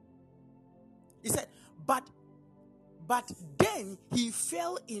 He said, but then he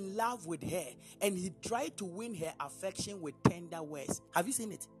fell in love with her, and he tried to win her affection with tender words. Have you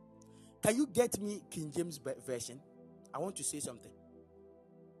seen it? Can you get me King James version? I want to say something.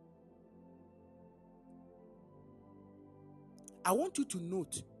 I want you to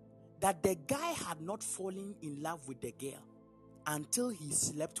note that the guy had not fallen in love with the girl until he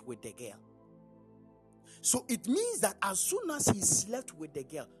slept with the girl. So it means that as soon as he slept with the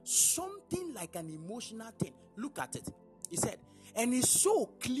girl, something like an emotional thing. Look at it. He said, and his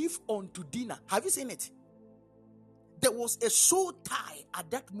soul cleaved unto Dinah. Have you seen it? there was a soul tie at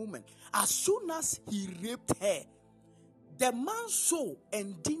that moment. As soon as he raped her, the man's soul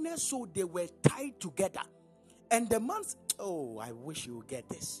and Dinah's soul, they were tied together. And the man's, oh, I wish you would get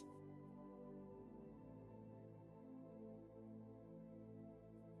this.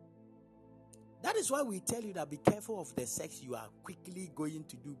 That is why we tell you that be careful of the sex you are quickly going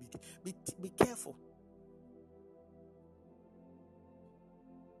to do. Be careful.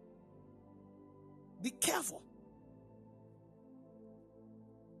 Be careful.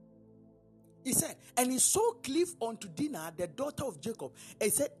 He said, and he saw cleave unto Dinah, the daughter of Jacob. He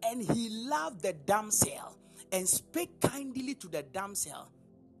said, and he loved the damsel and spake kindly to the damsel.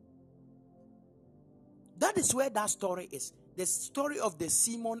 That is where that story is. The story of the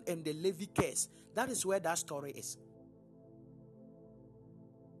Simon and the Levi case. That is where that story is.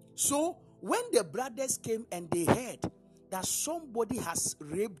 So, when the brothers came and they heard that somebody has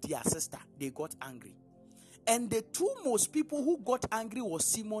raped their sister, they got angry. And the two most people who got angry was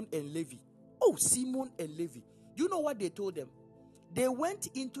Simon and Levi. Oh, Simon and Levi. Do you know what they told them? They went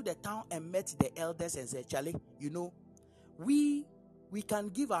into the town and met the elders and said, Charlie, you know, we can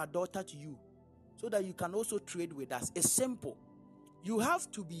give our daughter to you so that you can also trade with us. It's simple. You have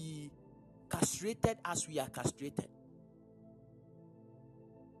to be castrated as we are castrated.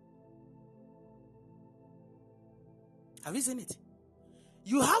 Have you seen it?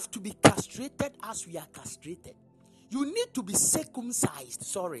 You have to be castrated as we are castrated. You need to be circumcised.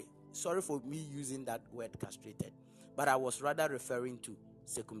 Sorry for me using that word castrated. But I was rather referring to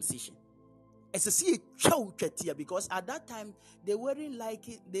circumcision. Because at that time they weren't like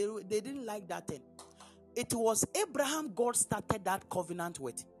it, they didn't like that thing. It was Abraham God started that covenant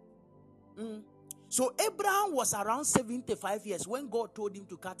with. So Abraham was around 75 years when God told him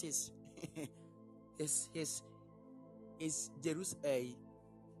to cut his Jerusalem.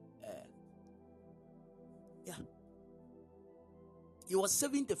 He was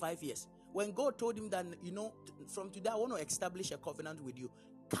 75 years when God told him that, you know, from today I want to establish a covenant with you.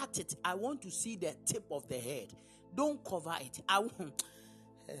 Cut it. I want to see the tip of the head. Don't cover it. I want.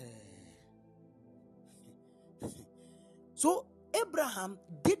 So Abraham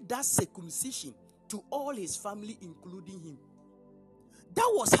did that circumcision to all his family, including him.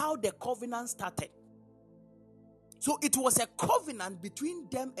 That was how the covenant started. So it was a covenant between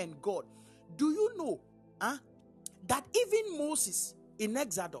them and God. Do you know that even Moses in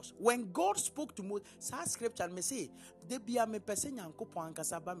Exodus, when God spoke to Moses, that scripture may say, "De bia me person Yankopon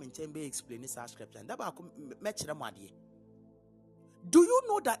ankasa ba me nchen be explain that scripture." Do you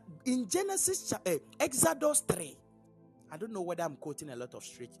know that in Genesis Exodus 3? I don't know whether I'm quoting a lot of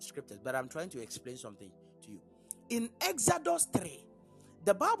scriptures, but I'm trying to explain something to you. In Exodus 3,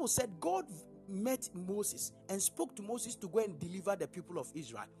 the Bible said God met Moses and spoke to Moses to go and deliver the people of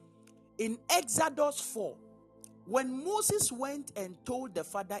Israel. In Exodus 4, when Moses went and told the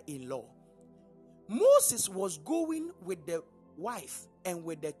father-in-law, Moses was going with the wife and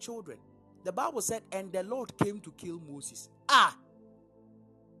with the children. The Bible said, and the Lord came to kill Moses.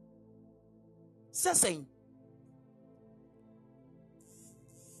 Saying,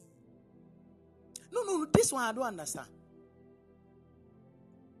 no, this one I don't understand.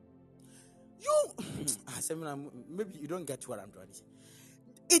 Maybe you don't get what I'm trying to say.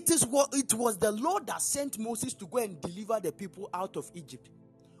 It was the Lord that sent Moses to go and deliver the people out of Egypt.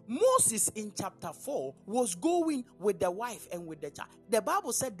 Moses in chapter 4 was going with the wife and with the child. The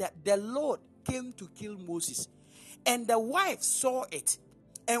Bible said that the Lord came to kill Moses. And the wife saw it.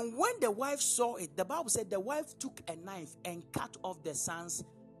 And when the wife saw it, the Bible said the wife took a knife and cut off the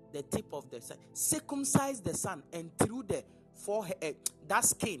tip of the son, circumcised the son, and threw the forehead, that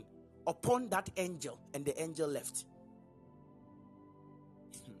skin upon that angel, and the angel left.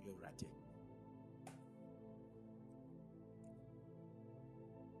 You're right here.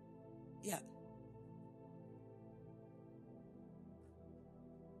 Yeah.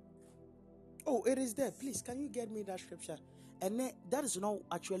 Oh, it is there. Please, can you get me that scripture? And then, that is not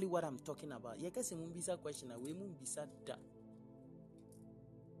actually what I'm talking about. You can say, "Mumbisa question, we mumbisa that."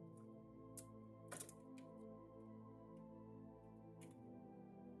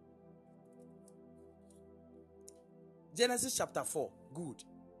 Genesis chapter 4. Good.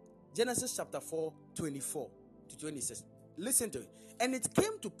 Genesis chapter 4, 24 to 26. Listen to it. And it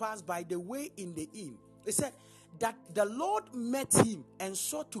came to pass by the way in the inn. It said that the Lord met him and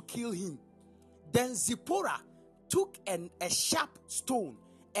sought to kill him. Then Zipporah took a sharp stone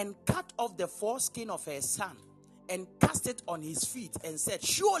and cut off the foreskin of her son and cast it on his feet and said,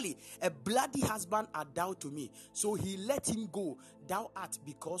 "Surely a bloody husband art thou to me." So he let him go. Thou art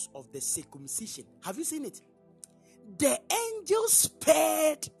because of the circumcision. Have you seen it? The angel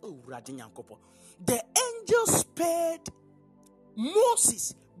spared The angel spared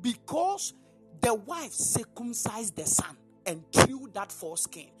Moses because the wife circumcised the son and killed that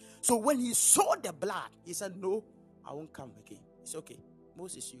foreskin. So when he saw the blood, he said, no, I won't come again. It's okay.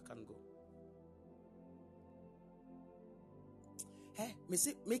 Moses, you can go. Hey, me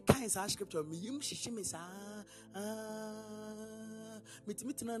say, me kind of scripture. Me yim shishi me sa. Me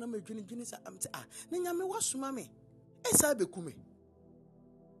tina na me juni sa. Ne nyame wasuma me. Esa be kume.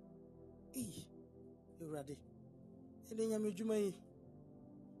 Urade. Ne nyame juma yi.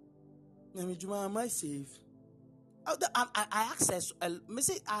 Nyame juma am I saved? I access. Me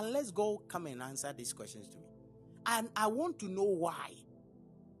say, let's go come and answer these questions to me. And I want to know why.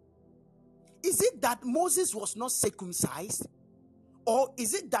 Is it that Moses was not circumcised? Or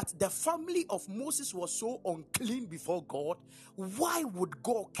is it that the family of Moses was so unclean before God? Why would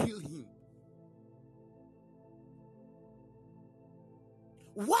God kill him?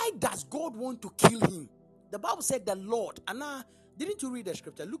 Why does God want to kill him? The Bible said the Lord. And now, didn't you read the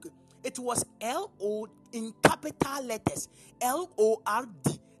scripture? Look, it was L-O in capital letters.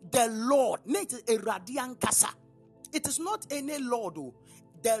 L-O-R-D. The Lord. It is not any Lord.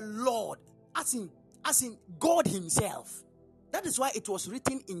 The Lord. As in God himself. That is why it was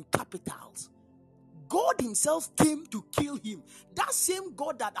written in capitals. God himself came to kill him. That same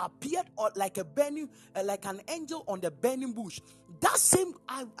God that appeared like an angel on the burning bush. That same,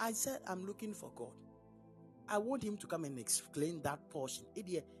 I said, I'm looking for God. I want him to come and explain that portion.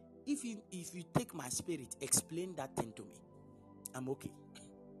 If you take my spirit, explain that thing to me. I'm okay.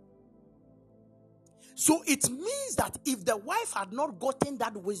 So it means that if the wife had not gotten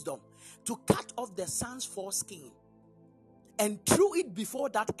that wisdom to cut off the son's foreskin and threw it before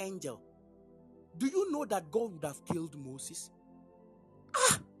that angel, do you know that God would have killed Moses?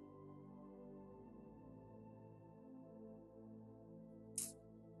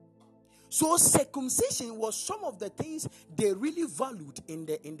 So circumcision was some of the things they really valued in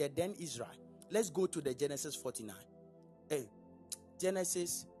the then Israel. Let's go to the Genesis 49.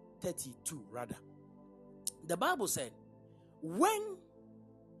 Genesis 32 rather. The Bible said, when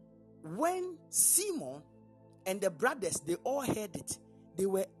Simon and the brothers, they all heard it, they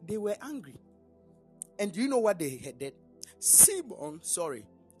were angry. And do you know what they did? Simon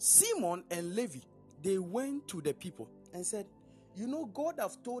and Levi, they went to the people and said, you know, God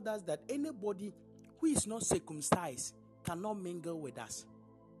have told us that anybody who is not circumcised cannot mingle with us.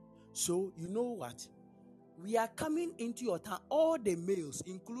 So, you know what? We are coming into your town, all the males,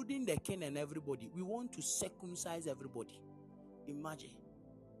 including the king and everybody. We want to circumcise everybody. Imagine.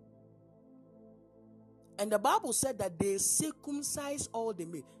 And the Bible said that they circumcised all the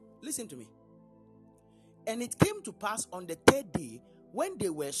males. Listen to me. And it came to pass on the third day when they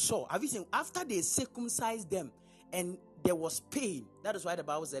were sore. Have you seen? After they circumcised them and there was pain. That is why the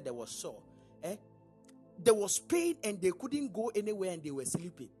Bible said there was sore. There was pain and they couldn't go anywhere and they were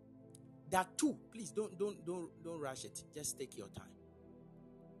sleeping. That too, please don't rush it. Just take your time.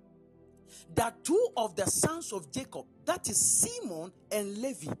 That two of the sons of Jacob, that is Simon and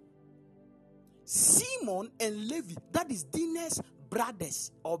Levi. Simon and Levi, that is Dinah's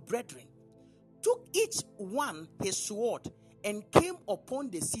brothers or brethren, took each one his sword and came upon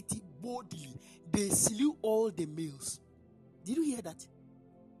the city boldly. They slew all the males. Did you hear that?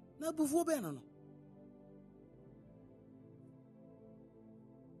 No.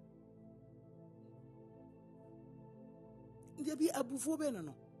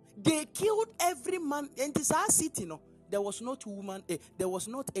 They killed every man in this city. No, there was not woman. There was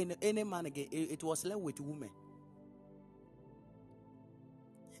not any man again. It was left with women.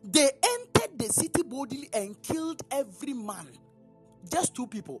 They entered the city boldly and killed every man. Just two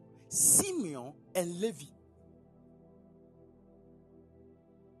people, Simeon and Levi.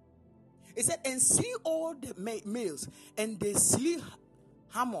 It said, and slew all the males, and they slew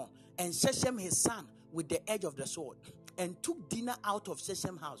Hammon and Shechem his son with the edge of the sword, and took Dinah out of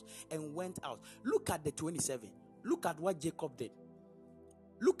Shechem's house and went out. Look at the 27. Look at what Jacob did.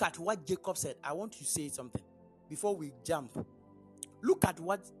 Look at what Jacob said. I want to say something before we jump. Look at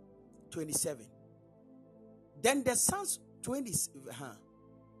what 27. Then the sons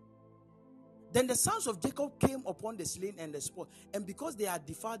Then the sons of Jacob came upon the slain and the spoil, and because they had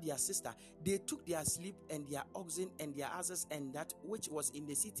defiled their sister, they took their sheep and their oxen and their asses and that which was in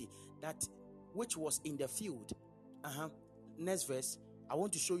the city, that which was in the field. Next verse. I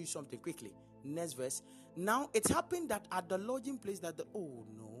want to show you something quickly. Next verse. Now it happened that at the lodging place that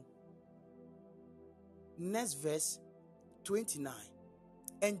Next verse 29.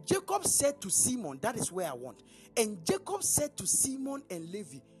 And Jacob said to Simon, that is where I want. And Jacob said to Simon and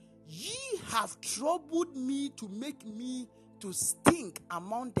Levi, ye have troubled me to make me to stink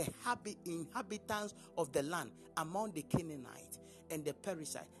among the inhabitants of the land, among the Canaanites and the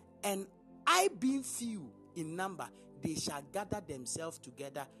Perizzites. And I being few in number, they shall gather themselves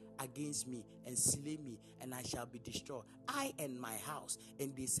together against me and slay me, and I shall be destroyed, I and my house.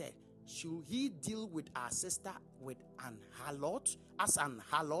 And they said, should he deal with our sister with an harlot, as an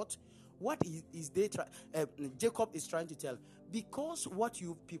harlot? What is they Jacob is trying to tell? Because what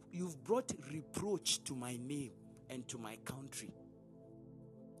you've brought reproach to my name and to my country.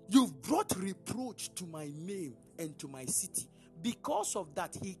 You've brought reproach to my name and to my city. Because of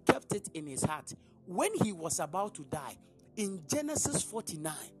that, he kept it in his heart. When he was about to die, in Genesis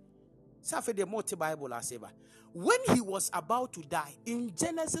 49, when he was about to die, in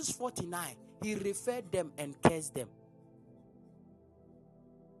Genesis 49, he referred them and cursed them.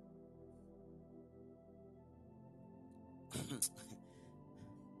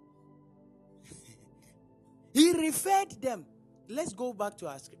 He referred them. Let's go back to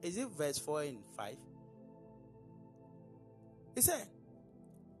our script. Is it verse 4 and 5? He said,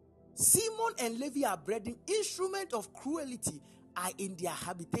 Simon and Levi are brethren, instrument of cruelty are in their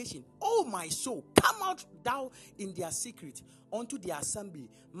habitation. Oh, my soul, come out thou in their secret unto the assembly.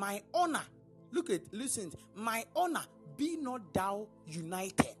 My honor, listen, my honor, be not thou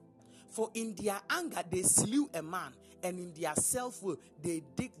united. For in their anger they slew a man, and in their self-will they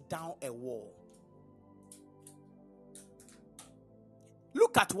dig down a wall.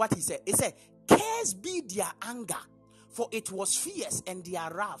 Look at what he said. He said, cursed be their anger, for it was fierce, and their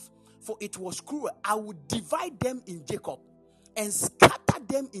wrath, for it was cruel. I would divide them in Jacob and scatter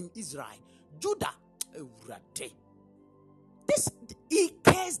them in Israel. Judah, he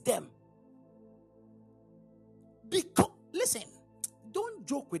cursed them. Because, listen, don't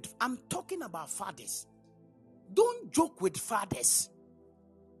joke with, I'm talking about fathers. Don't joke with fathers.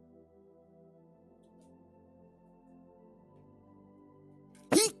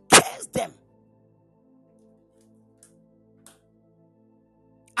 He cursed them.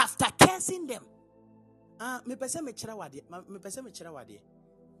 After cursing them,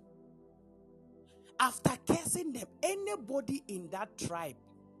 after cursing them, anybody in that tribe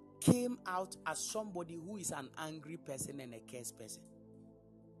came out as somebody who is an angry person and a cursed person.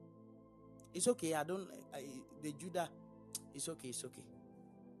 It's okay. The Judah, it's okay.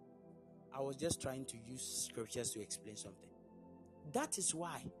 I was just trying to use scriptures to explain something. That is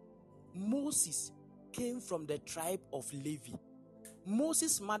why Moses came from the tribe of Levi.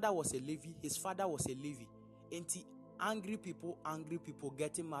 Moses' mother was a Levi, his father was a Levi. And angry people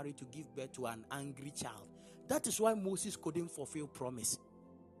getting married to give birth to an angry child. That is why Moses couldn't fulfill promise.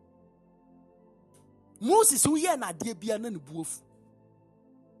 Moses,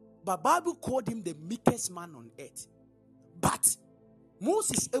 but Bible called him the meekest man on earth. But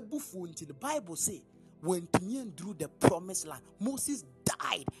Moses, the Bible says, when Timian drew the promised land, Moses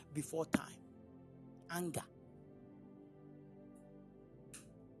died before time. Anger.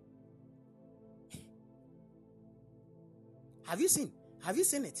 Have you seen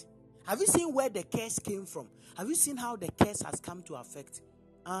it? Have you seen where the curse came from? Have you seen how the curse has come to affect?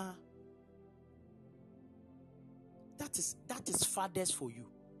 That is fathers for you.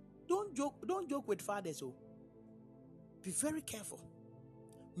 Don't joke with fathers. Oh. Be very careful.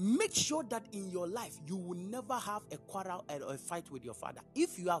 Make sure that in your life you will never have a quarrel or a fight with your father.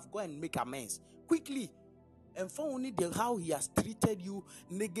 If you have, go and make amends quickly. And for only how he has treated you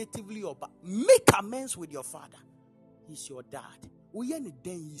negatively or make amends with your father. He's your dad.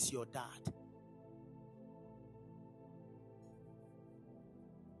 He's your dad.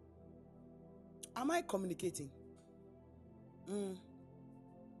 Am I communicating?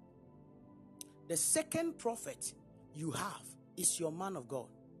 The second prophet you have is your man of God.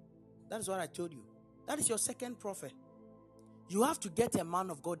 That is what I told you. That is your second prophet. You have to get a man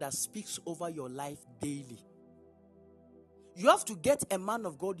of God that speaks over your life daily. You have to get a man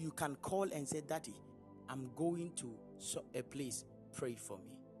of God you can call and say, Daddy, I'm going to a place, pray for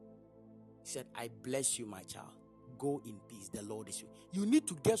me. He said, I bless you, my child. Go in peace. The Lord is with you. You need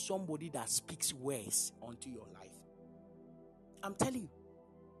to get somebody that speaks words onto your life. I'm telling you.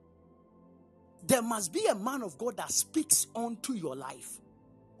 There must be a man of God that speaks onto your life.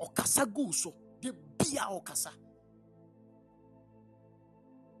 Okasa guso. De bia okasa.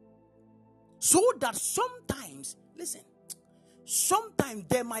 So that sometimes, listen, sometimes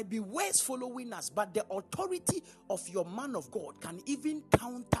there might be words following us, but the authority of your man of God can even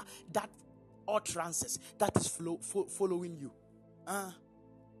counter that utterances that is following you.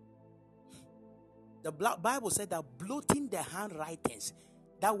 The Bible said that blotting the handwritings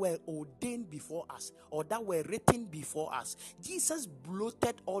that were ordained before us or that were written before us, Jesus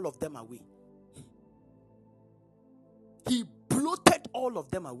blotted all of them away. He blotted all of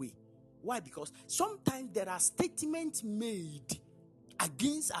them away. Why? Because sometimes there are statements made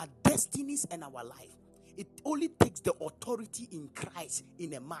against our destinies and our life. It only takes the authority in Christ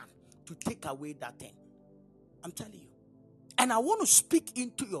in a man to take away that thing. I'm telling you. And I want to speak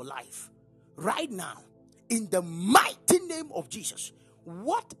into your life right now in the mighty name of Jesus.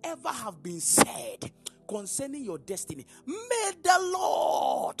 Whatever have been said concerning your destiny, may the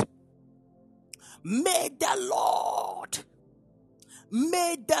Lord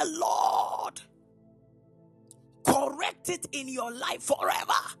correct it in your life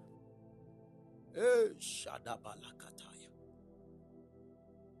forever.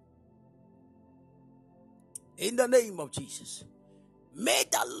 In the name of Jesus, may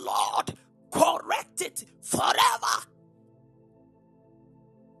the Lord correct it forever.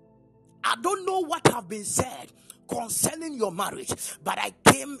 I don't know what have been said concerning your marriage, but I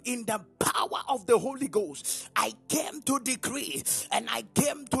came in the power of the Holy Ghost. I came to decree and I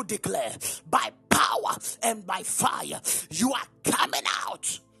came to declare by power and by fire, you are coming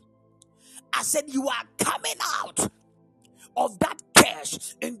out. I said you are coming out of that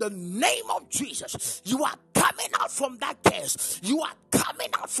curse in the name of Jesus. You are coming out from that curse. You are coming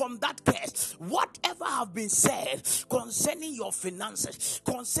out from that curse. Whatever have been said concerning your finances,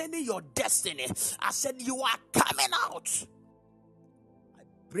 concerning your destiny, I said you are coming out. I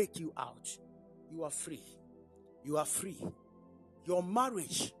break you out. You are free. You are free. Your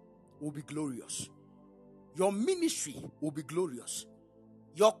marriage will be glorious. Your ministry will be glorious.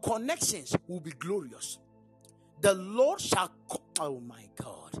 Your connections will be glorious. The Lord shall oh my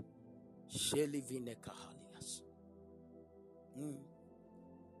God.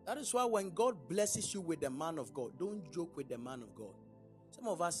 That is why when God blesses you with the man of God, don't joke with the man of God. Some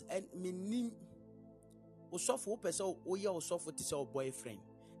of us boyfriend.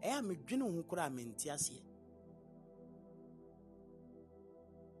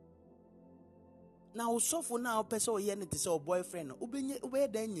 Now now boyfriend.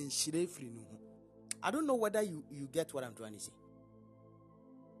 I don't know whether you get what I'm trying to say.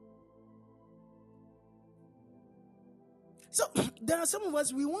 So there are some of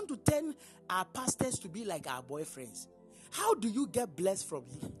us, we want to turn our pastors to be like our boyfriends. How do you get blessed from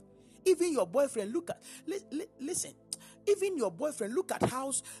him? Even your boyfriend, listen. Even your boyfriend, look at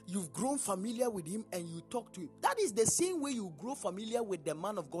how you've grown familiar with him and you talk to him. That is the same way you grow familiar with the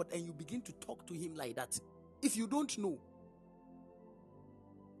man of God and you begin to talk to him like that. If you don't know.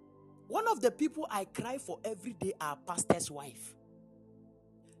 One of the people I cry for every day are pastor's wife.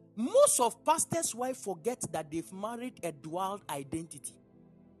 Most of pastors' wives forget that they've married a dual identity.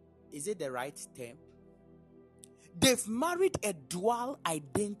 Is it the right term? They've married a dual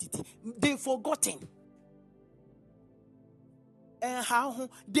identity. They've forgotten. And how?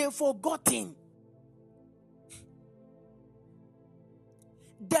 They've forgotten.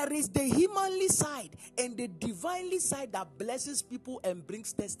 There is the humanly side and the divinely side that blesses people and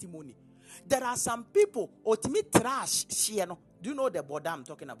brings testimony. There are some people, trash. Do you know the border I'm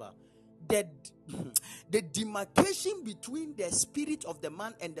talking about? The demarcation between the spirit of the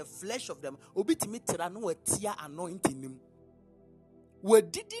man and the flesh of them. Anointing. We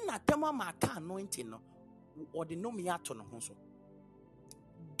didn't atema maka anointing. Or the no miato no honso.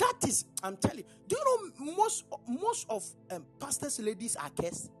 That is, I'm telling you. Do you know most of pastors' ladies are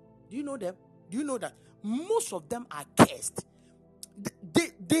cursed? Do you know them? Do you know that most of them are cursed?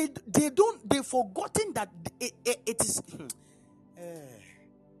 They've forgotten that it is.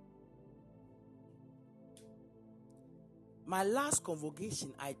 My last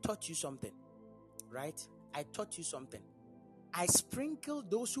convocation, I taught you something, right? I taught you something. I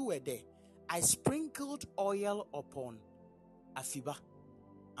sprinkled those who were there. I sprinkled oil upon Afiba.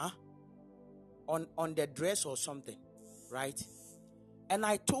 On the dress or something, right? And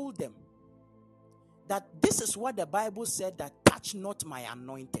I told them that this is what the Bible said, that touch not my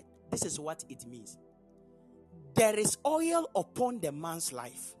anointed. This is what it means. There is oil upon the man's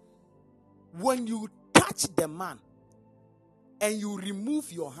life. When you touch the man and you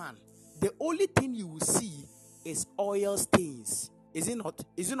remove your hand, the only thing you will see is oil stains. Is it not?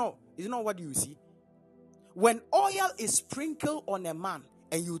 Is it not what you see? When oil is sprinkled on a man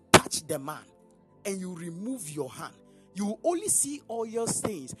and you touch the man and you remove your hand, you will only see oil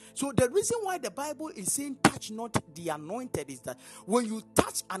stains. So the reason why the Bible is saying touch not the anointed is that when you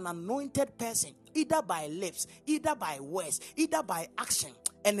touch an anointed person, either by lips, either by words, either by action,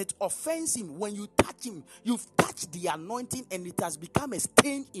 and it offends him, when you touch him, you've touched the anointing and it has become a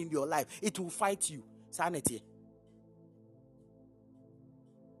stain in your life. It will fight you. Sanity.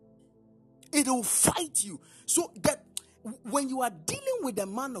 It will fight you. So that when you are dealing with the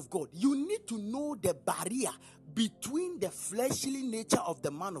man of God, you need to know the barrier between the fleshly nature of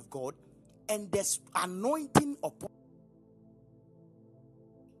the man of God and the anointing upon.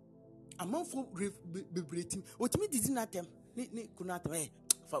 Among for vibrating, what me did not them.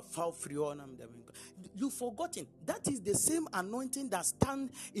 You've forgotten that is the same anointing that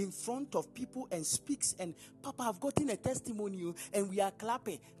stands in front of people and speaks. And Papa, I've gotten a testimony, and we are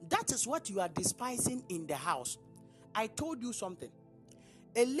clapping. That is what you are despising in the house. I told you something.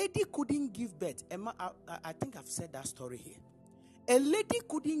 A lady couldn't give birth. Emma, I think I've said that story here. A lady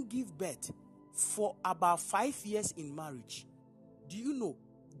couldn't give birth for about 5 years in marriage. Do you know?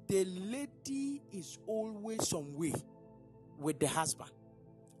 The lady is always some way with the husband.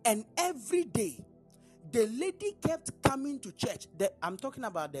 And every day, the lady kept coming to church. I'm talking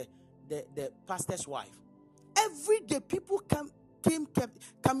about the pastor's wife. Every day, people kept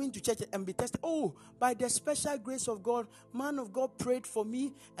coming to church and be tested. Oh, by the special grace of God, man of God prayed for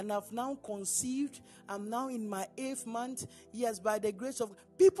me, and I've now conceived. I'm now in my 8th month. Yes, by the grace of God.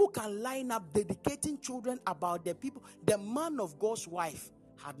 People can line up dedicating children about the people. The man of God's wife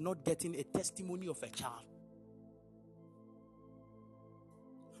had not gotten a testimony of a child.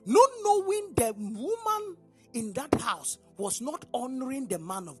 Not knowing the woman in that house was not honoring the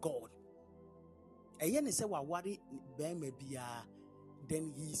man of God. Then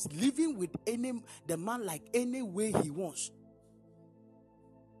he's living with the man like any way he wants.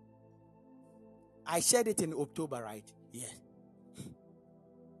 I shared it in October, right? Yes.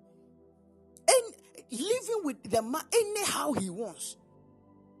 And living with the man anyhow he wants.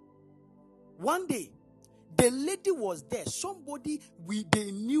 One day, the lady was there. Somebody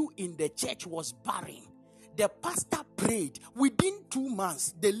they knew in the church was barren. The pastor prayed. Within 2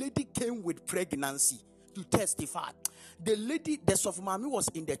 months, the lady came with pregnancy to testify. The lady, the Sofumami, was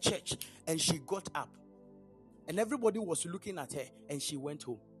in the church, and she got up. And everybody was looking at her, and she went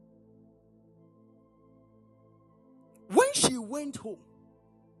home. When she went home,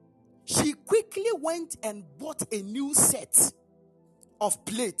 she quickly went and bought a new set of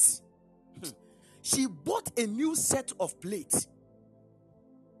plates. She bought a new set of plates.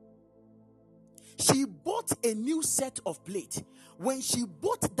 She bought a new set of plates. When she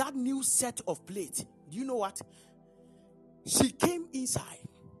bought that new set of plates, do you know what? She came inside,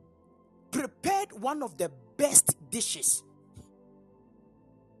 prepared one of the best dishes.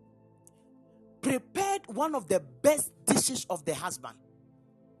 Prepared one of the best dishes of the husband.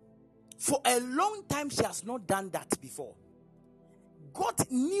 For a long time, she has not done that before.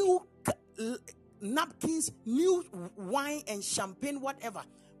 Got new napkins, new wine and champagne, whatever,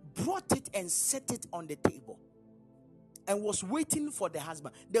 brought it and set it on the table and was waiting for the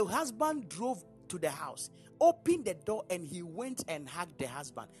husband. The husband drove to the house, opened the door, and he went and hugged the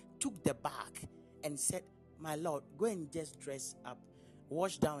husband, took the bag and said, "My Lord, go and just dress up,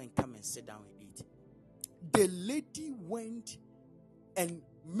 wash down and come and sit down and eat." The lady went and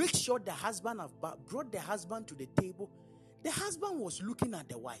make sure the husband brought the husband to the table. The husband was looking at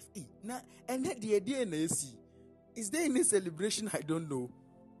the wife. And the idea is there any celebration? I don't know.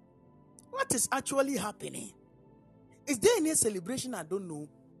 What is actually happening? Is there any celebration? I don't know.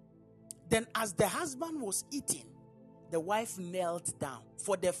 Then as the husband was eating, the wife knelt down.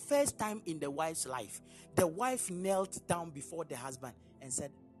 For the first time in the wife's life, the wife knelt down before the husband and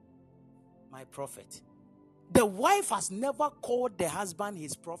said, "My prophet." The wife has never called the husband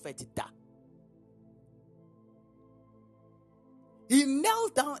his prophet. He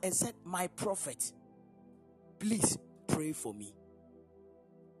knelt down and said, "My prophet, please pray for me."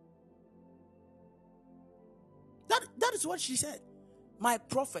 That is what she said. "My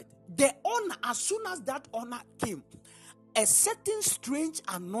prophet." The honor, as soon as that honor came, a certain strange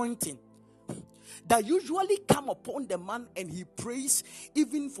anointing that usually come upon the man, and he prays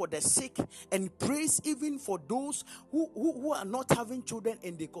even for the sick and prays even for those who are not having children,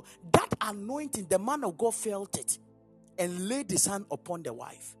 and they go. That anointing, the man of God felt it and laid his hand upon the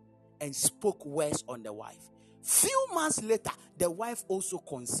wife and spoke words on the wife. Few months later, the wife also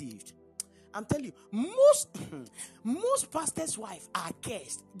conceived. I'm telling you, most pastors' wives are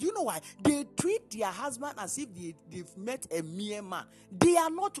cursed. Do you know why? They treat their husband as if they've met a mere man. They are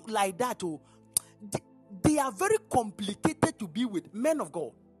not like that. They are very complicated to be with. Men of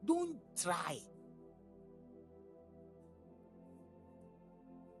God, don't try.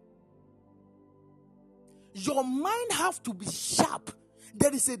 Your mind has to be sharp.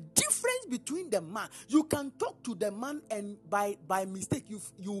 There is a difference between the man. You can talk to the man, and by mistake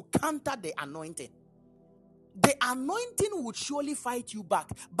you counter the anointing. The anointing would surely fight you back,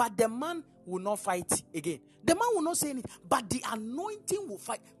 but the man will not fight again. The man will not say anything, but the anointing will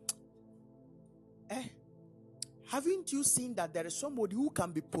fight. Haven't you seen that there is somebody who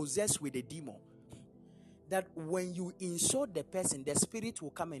can be possessed with a demon? That when you insult the person, the spirit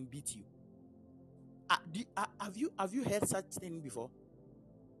will come and beat you. Have you heard such thing before?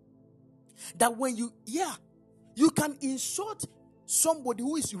 That when you can insult somebody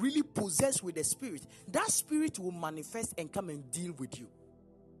who is really possessed with the spirit, that spirit will manifest and come and deal with you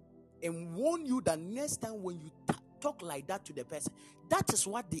and warn you that next time when you talk like that to the person. That is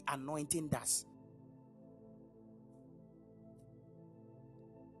what the anointing does.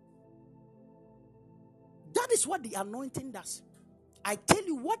 That is what the anointing does. I tell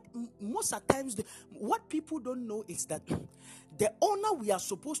you what, most of the times, what people don't know is that the honor we are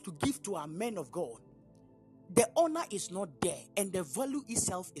supposed to give to our men of God, the honor is not there, and the value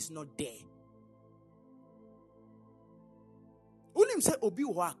itself is not there. Unim say obi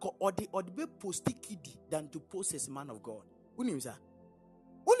wako or the be posti kidi than to post his man of God. Unim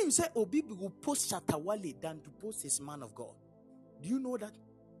say obi will post Shatawale than to post his man of God. Do you know that?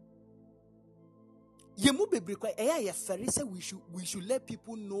 Yemu bebre kwa eya ye ferry say we should let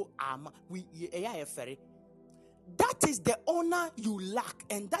people know eya ye ferry. That is the honor you lack,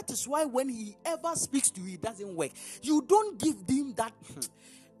 and that is why when he ever speaks to you, it doesn't work. You don't give him that.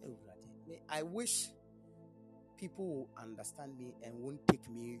 I wish people will understand me and won't take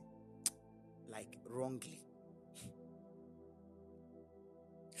me like wrongly.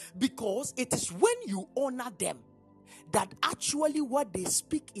 Because it is when you honor them that actually what they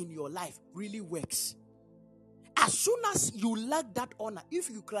speak in your life really works. As soon as you lack that honor, if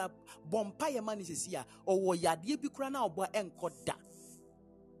you grab bompire man is here or yadie bikrana oba enkoda.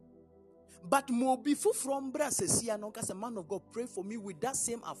 But mobifu from Brasesia no as a man of God, pray for me with that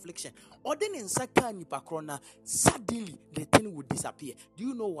same affliction. Or then in Saka Nipakrona, suddenly the thing would disappear. Do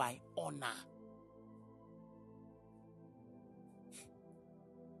you know why? Honor.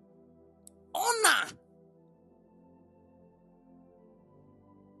 Honor.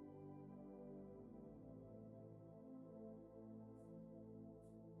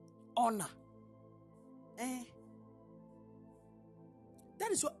 Honor.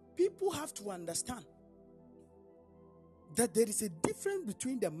 That is what people have to understand. That there is a difference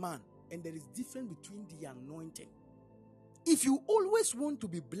between the man and there is difference between the anointing. If you always want to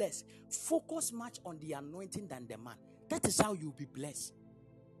be blessed, focus much on the anointing than the man. That is how you'll be blessed.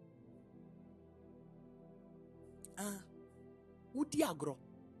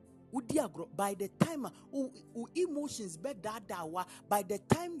 By the time emotions by the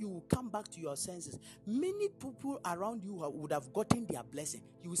time you come back to your senses, many people around you would have gotten their blessing.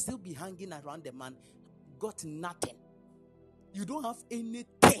 You will still be hanging around the man, got nothing. You don't have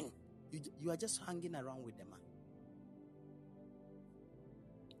anything. You are just hanging around with the man.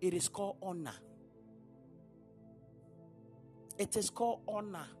 It is called honor. It is called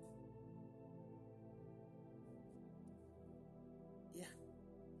honor.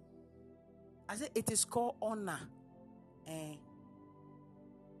 I said it is called honor. There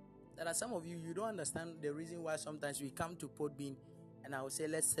are some of you don't understand the reason why sometimes we come to Podbean and I will say,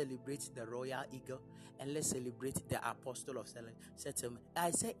 let's celebrate the royal eagle and let's celebrate the apostle of settlement.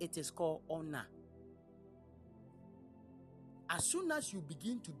 I say it is called honor. As soon as you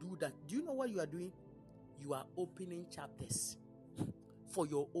begin to do that, do you know what you are doing? You are opening chapters for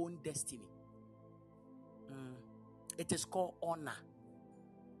your own destiny. It is called honor.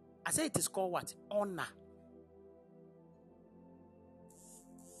 I say it is called what? Honor.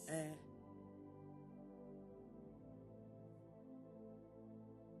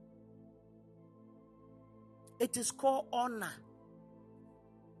 It is called honor.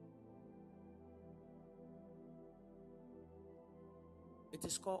 It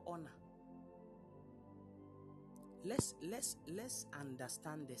is called honor. Let's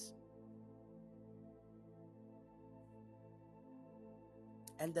understand this.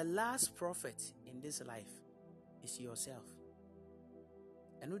 And the last prophet in this life is yourself.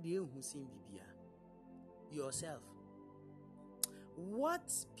 And yourself.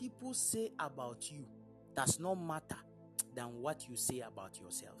 What people say about you does not matter than what you say about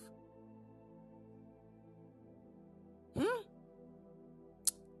yourself.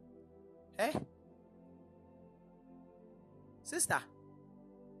 Sister,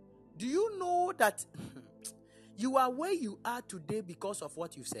 do you know that you are where you are today because of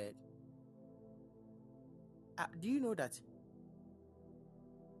what you said? Do you know that?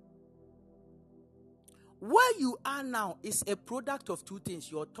 Where you are now is a product of two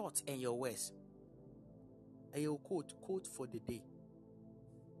things, your thoughts and your words. A quote for the day.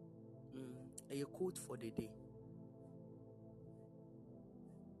 A quote for the day.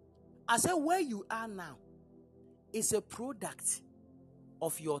 I said where you are now is a product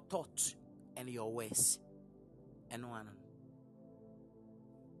of your thoughts and your words. and one.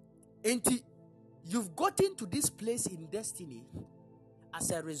 And you've gotten to this place in destiny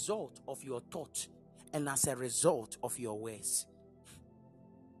as a result of your thought and as a result of your words.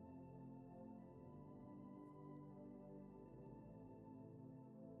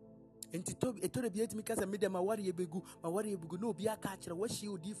 And to be at me because I made them a warrior begu, my warrior begu, no be a catcher, what she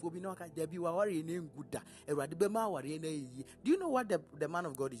would do for me, no, there be a warrior named Buddha, a radibema warrior. Do you know what the man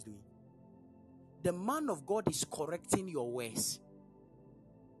of God is doing? The man of God is correcting your ways.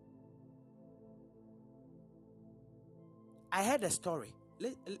 I heard a story.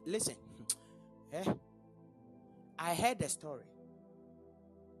 Listen. I heard a story.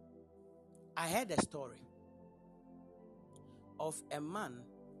 I heard a story of a man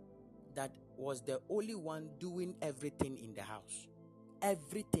that was the only one doing everything in the house.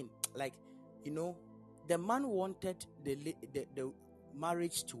 Everything. Like, you know, the man wanted the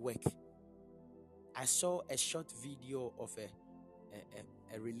marriage to work. I saw a short video of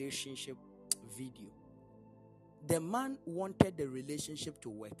a relationship video. The man wanted the relationship to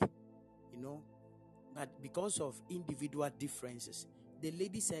work, you know, but because of individual differences, the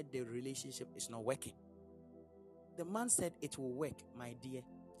lady said the relationship is not working. The man said it will work, my dear.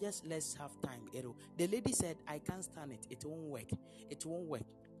 Just let's have time. The lady said, I can't stand it. It won't work. It won't work.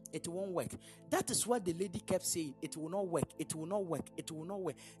 It won't work. That is what the lady kept saying. It will not work. It will not work. It will not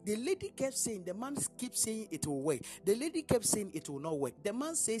work. The lady kept saying, the man keeps saying it will work. The lady kept saying it will not work. The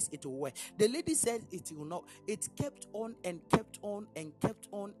man says it will work. The lady said it will not. It kept on and kept on and kept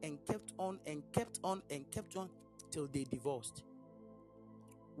on and kept on and kept on and kept on till they divorced.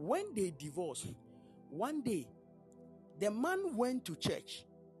 When they divorced, one day, the man went to church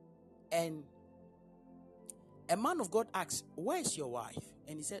and a man of God asked, where is your wife?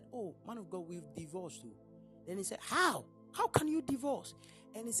 And he said, oh, man of God, we've divorced too. Then he said, how? How can you divorce?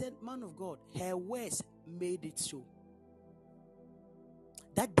 And he said, man of God, her words made it so.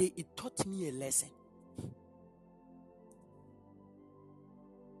 That day, it taught me a lesson.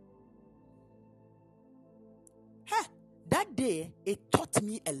 That day, it taught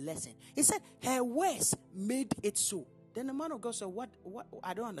me a lesson. He said, her words made it so. Then the man of God said, what?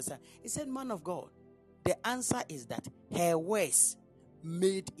 I don't understand. He said, man of God, the answer is that her words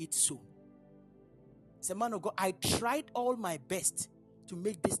made it so. He said, man of God, I tried all my best to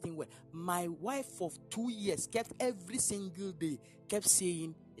make this thing work. My wife for 2 years kept every single day, kept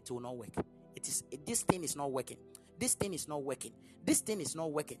saying it will not work. This thing is not working. This thing is not working. This thing is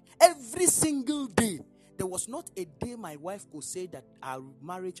not working. Every single day. There was not a day my wife could say that our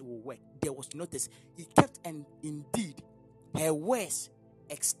marriage will work. There was not this. He kept, and indeed, her words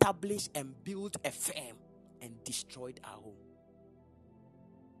established and built a firm and destroyed our home.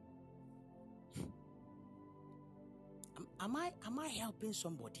 Am I helping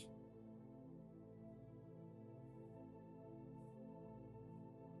somebody?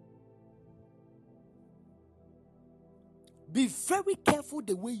 Be very careful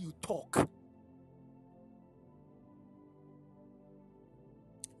the way you talk.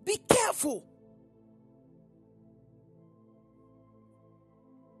 Be careful.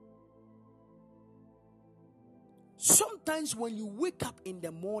 Sometimes when you wake up in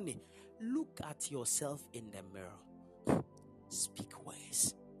the morning, look at yourself in the mirror. Speak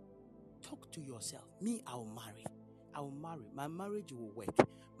words. Talk to yourself. Me, I'll marry. I'll marry. My marriage will work.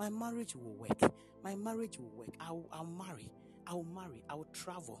 My marriage will work. My marriage will work. I'll marry. I'll marry. I'll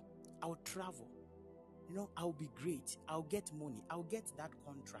travel. I'll travel. You know, I'll be great. I'll get money. I'll get that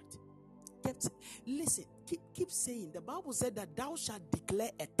contract. Listen, keep saying. The Bible said that thou shalt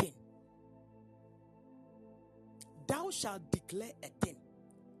declare a thing. Thou shalt declare a thing,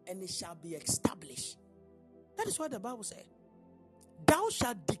 and it shall be established. That is what the Bible said. Thou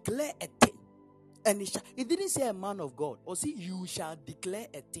shalt declare a thing, and it didn't say a man of God. Or see, you shall declare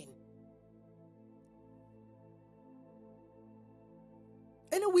a thing.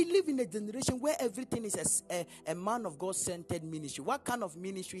 And we live in a generation where everything is a man of God centered ministry. What kind of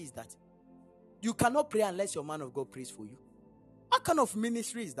ministry is that? You cannot pray unless your man of God prays for you. What kind of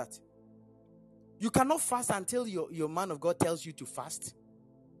ministry is that? You cannot fast until your man of God tells you to fast.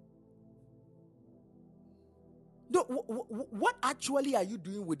 No, what actually are you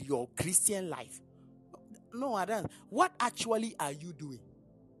doing with your Christian life? No, I don't. What actually are you doing?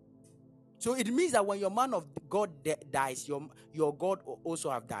 So it means that when your man of God dies, your God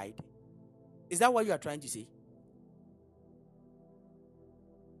also have died. Is that what you are trying to say?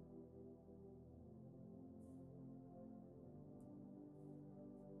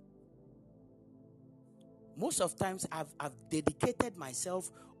 Most of times I've dedicated myself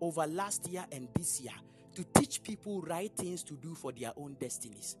over last year and this year to teach people right things to do for their own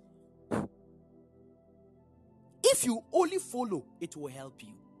destinies. If you only follow, it will help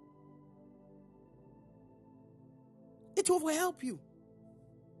you. It will help you.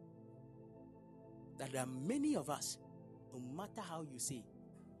 That there are many of us, no matter how you say,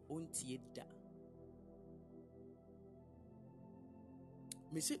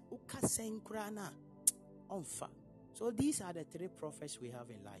 so these are the three prophets we have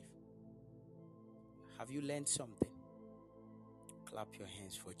in life. Have you learned something? Clap your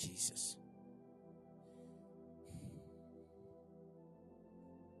hands for Jesus.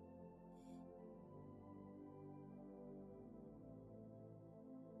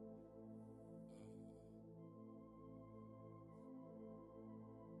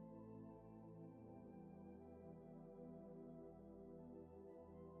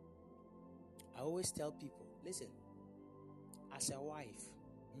 I always tell people, listen, as a wife,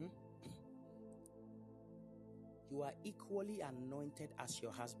 you are equally anointed as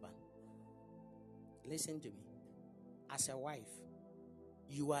your husband. Listen to me. As a wife,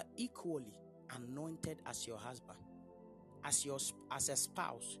 you are equally anointed as your husband. As a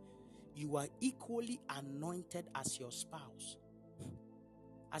spouse, you are equally anointed as your spouse.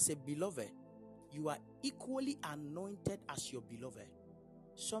 As a beloved, you are equally anointed as your beloved.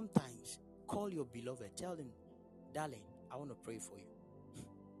 Sometimes, call your beloved. Tell him, darling, I want to pray for you.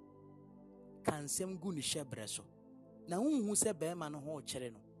 Kansem guni shebreso. Na unhu se be man ho chere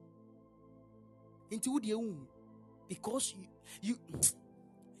no. Inti wudi unhu because you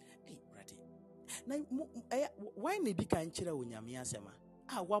hey brother. Na why me di kan chere onyame asema?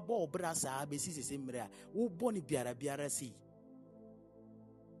 Ah wa bo obra sa be sisi mre a wo bo ni biara si.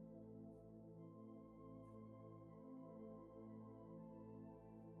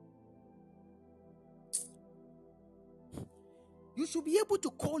 You should be able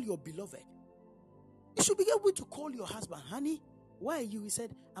to call your beloved. You should be able to call your husband, honey. Why are you? He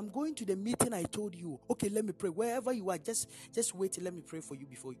said, I'm going to the meeting I told you. Okay, let me pray. Wherever you are, just wait. Let me pray for you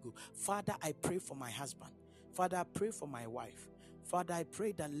before you go. Father, I pray for my husband. Father, I pray for my wife. Father, I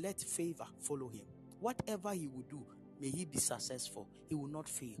pray that let favor follow him. Whatever he will do, may he be successful. He will not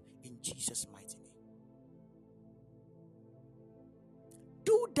fail in Jesus' mighty name.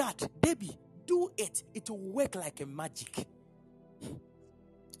 Do that, Debbie. Do it. It will work like a magic.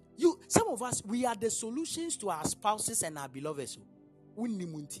 Some of us, we are the solutions to our spouses and our beloveds.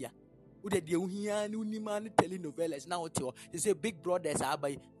 They say big brothers are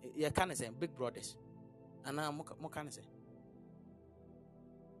by you can't say big brothers. And now what can I say?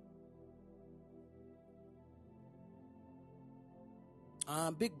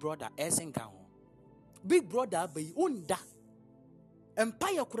 Big brother, big brother by unda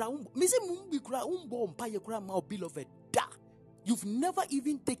empire kura mise mumbi kura umbo empire kura ma beloved da. You've never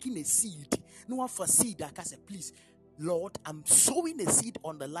even taken a seed. No one for seed. I can say, please, Lord, I'm sowing a seed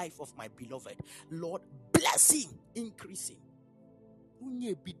on the life of my beloved. Lord, bless him, increase him.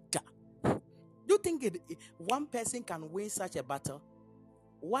 Do you think one person can win such a battle?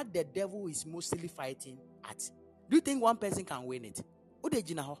 What the devil is mostly fighting at? Do you think one person can win it?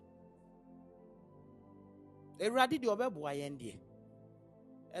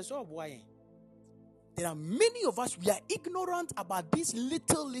 There are many of us, we are ignorant about these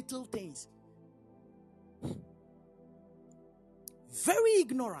little things. Very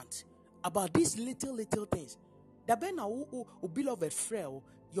ignorant about these little things. Beloved frail,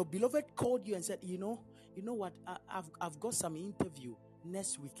 your beloved called you and said, you know what, I've got some interview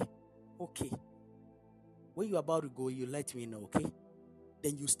next week. Okay. When you're about to go, you let me know, okay?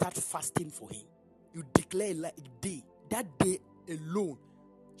 Then you start fasting for him. You declare like day, that day alone,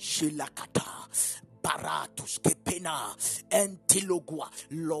 Shelakata, Baratus Kepena, and Tilogua.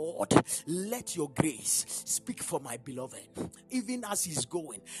 Lord, let your grace speak for my beloved. Even as he's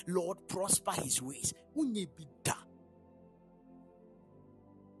going, Lord, prosper his ways.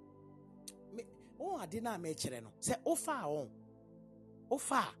 I didn't make it. Say, Ofa.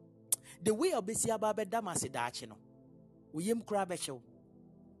 The way of Bessia Babe Damasidachino. William Crabeshow.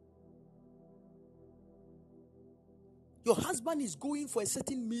 Your husband is going for a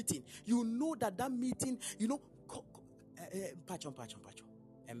certain meeting. You know that meeting, patch.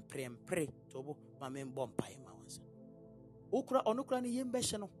 And pray. Tobo, Mamen Bompire Mawans. Okra onokra ni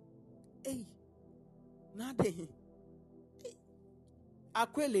yembeshano. Hey. Nade.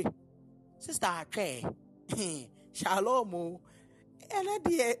 Akwele. Sister Akwe. Shalom. And I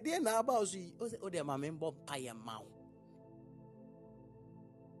dear na about you. Oh, dear Mamen Bompire Maw.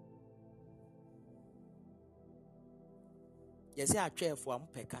 Yes, I chair for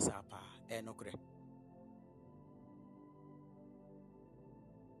Pekasapa and Okre.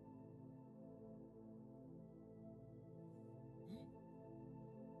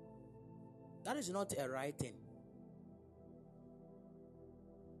 That is not a right thing.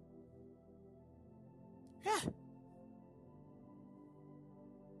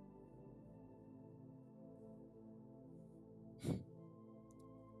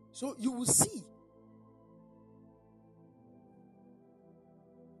 So you will see.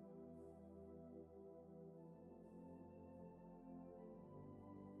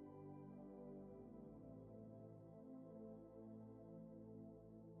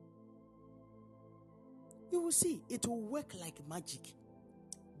 You will see. It will work like magic.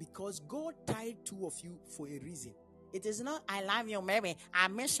 Because God tied two of you for a reason. It is not, I love you, baby. I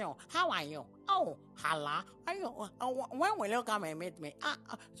miss you. How are you? Oh, hello. Are you? When will you come and meet me?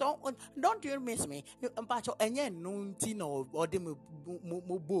 Don't you miss me? But you nunti no or the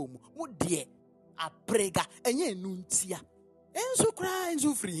boom. What dear? A prega. And you nuntia. And so cry and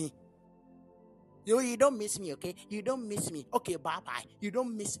so free. You don't miss me, okay? You don't miss me. Okay, bye bye. You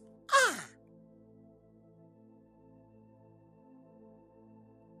don't miss.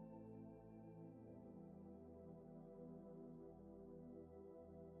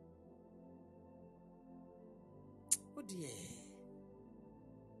 Oh dear.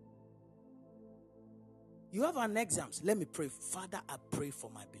 You have an exams. Let me pray. Father, I pray for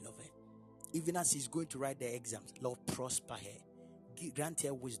my beloved. Even as he's going to write the exams, Lord, prosper her. Grant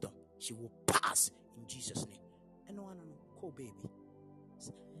her wisdom. She will pass in Jesus' name. And no, cool baby.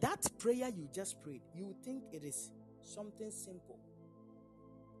 That prayer you just prayed, you think it is something simple.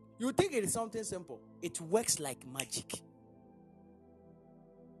 You think it is something simple. It works like magic.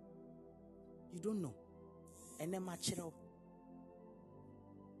 You don't know. And then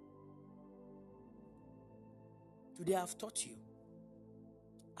today I've taught you.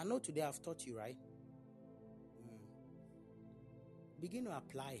 I know today I've taught you, right? Begin to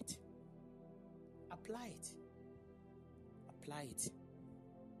apply it. Apply it. Apply it.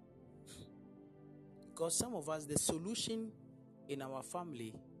 Because some of us, the solution in our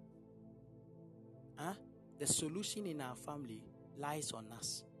family, the solution in our family lies on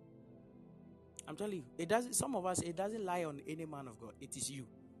us. I'm telling you, it doesn't. Some of us, it doesn't lie on any man of God. It is you.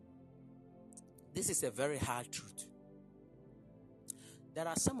 This is a very hard truth. There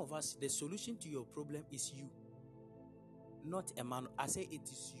are some of us, the solution to your problem is you, not a man. I say it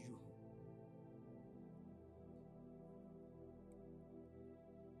is you.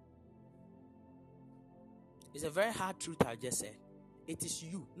 It's a very hard truth I just said. It is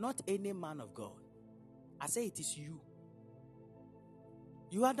you, not any man of God. I say it is you.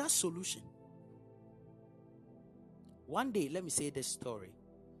 You are that solution. One day, let me say this story.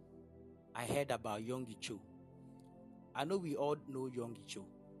 I heard about Yonggi Cho. I know we all know Yonggi Cho.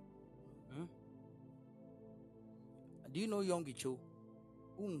 Do you know Yonggi Cho?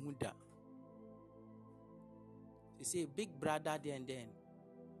 They say big brother there and then.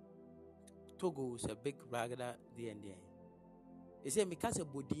 Togo is a big brother there and then. They say because of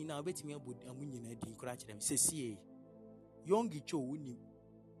Bodina, I bet me a Bodina di crash them. Say see Yonggi Cho winning.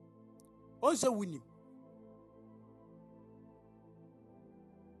 Also winning.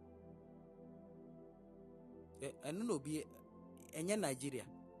 I don't know, be in Nigeria,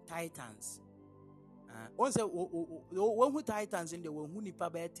 Titans. Once one who Titans in the one who nipa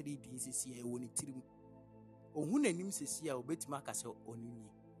by 3 days here, when it or who names is here, or bet Marcus only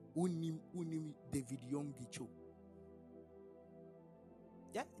unim David Yonggi Cho.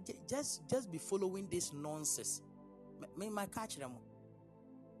 Just be following this nonsense. May my catch them.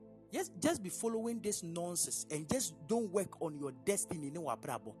 Yes, just be following this nonsense and just don't work on your destiny. No,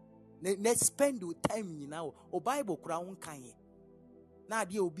 brabo. Let's spend your time now. O Bible crown kanye. Na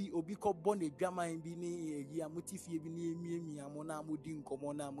di obi ko born a drama in bini ya motifi bini mi amona mudin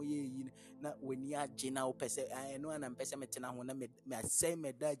komona mo ye na weni agina o pese no na pese metena ho na me say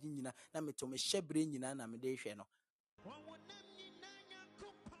me daji nyina na me to me shebre nyina na me de hwe no.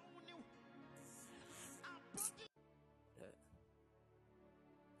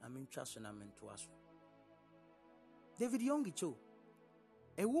 I'm interested to us. David Yonggi Cho.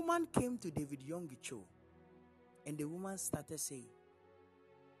 A woman came to David Yonggi Cho, and the woman started saying,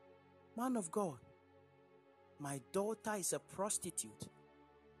 "Man of God, my daughter is a prostitute.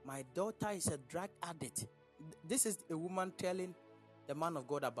 My daughter is a drug addict." This is a woman telling the man of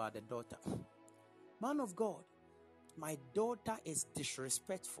God about the daughter. "Man of God, my daughter is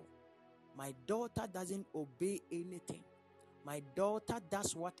disrespectful. My daughter doesn't obey anything. My daughter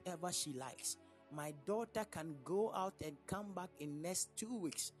does whatever she likes. My daughter can go out and come back in next 2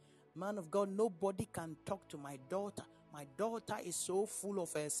 weeks. Man of God, nobody can talk to my daughter. My daughter is so full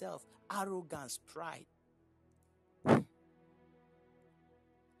of herself, arrogance, pride."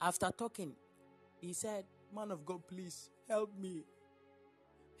 After talking, he said, "Man of God, please help me.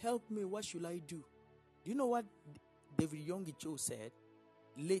 Help me. What should I do?" Do you know what David Yonggi Cho said?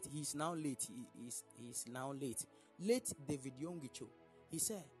 Late, he's now late. He's now late. Late David Yonggi Cho. He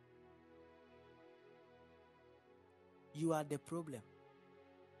said, "You are the problem.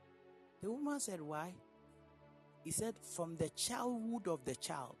 The woman said, why? He said, from the childhood of the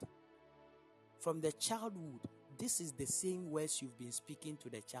child. From the childhood, this is the same words you've been speaking to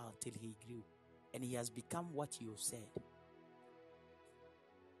the child till he grew. And he has become what you said.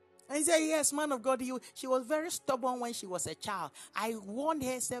 And he said, yes, man of God, she was very stubborn when she was a child. I warned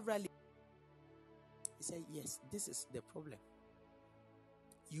her severally. He said, yes, this is the problem.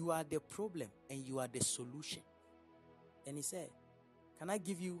 You are the problem and you are the solution. And he said, can I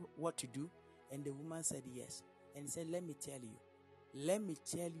give you what to do? And the woman said, yes. And he said, let me tell you. Let me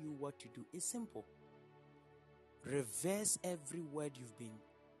tell you what to do. It's simple. Reverse every word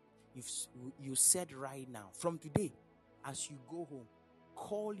you said right now. From today, as you go home,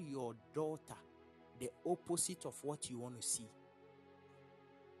 call your daughter the opposite of what you want to see.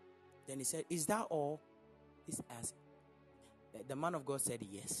 Then he said, is that all? He's asked. The man of God said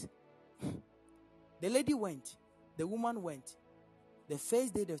yes. The lady went. The woman went. The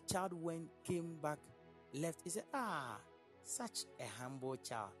first day the child came back, left. He said, such a humble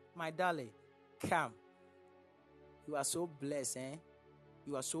child. My darling, come. You are so blessed, eh?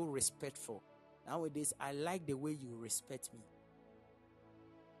 You are so respectful. Nowadays, I like the way you respect me.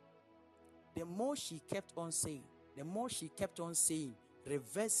 The more she kept on saying,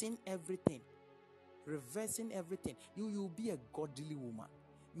 reversing everything. You'll be a godly woman.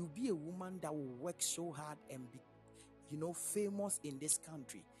 You'll be a woman that will work so hard and be, famous in this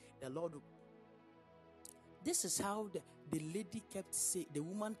country. The Lord. This is how the lady kept saying. The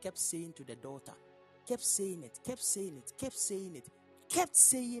woman kept saying to the daughter, kept saying it.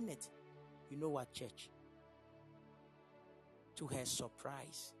 You know what, church? To her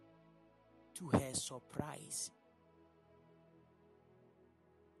surprise,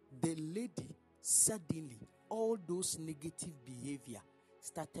 the lady suddenly, all those negative behavior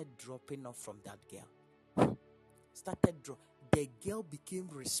started dropping off from that girl. The girl became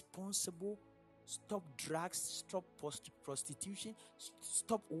responsible. Stop drugs, stop prostitution,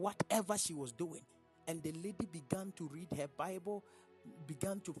 stop whatever she was doing. And the lady began to read her Bible,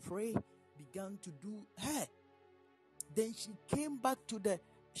 began to pray, began to do her. Then she came back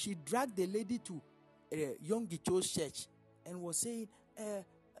she dragged the lady to Young Gicho's church and was saying,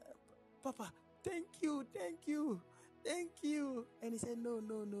 Papa, thank you. And he said,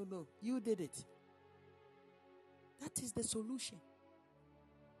 no, you did it. That is the solution.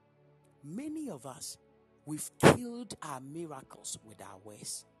 Many of us, we've killed our miracles with our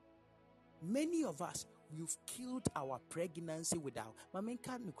words. Many of us, we've killed our pregnancy with our...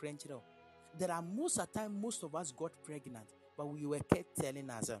 There are most of us got pregnant, but we were kept telling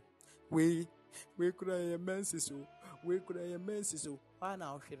us, we could have a menses, so. Why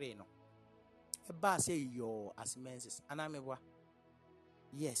now, Shireno? A bar say your as menses, and I'm a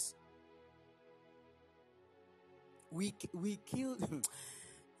yes. We killed...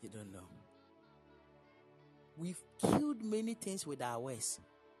 You don't know. We've killed many things with our words.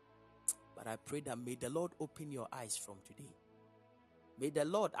 But I pray that may the Lord open your eyes from today. May the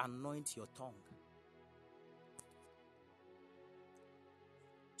Lord anoint your tongue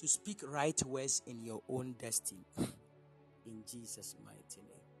to speak right words in your own destiny. In Jesus' mighty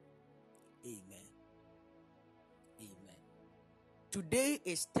name. Amen. Today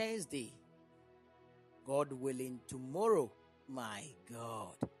is Thursday. God willing, tomorrow, my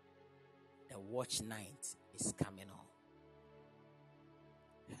God, the watch night is coming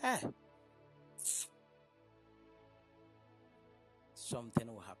on. Something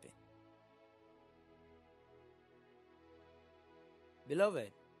will happen.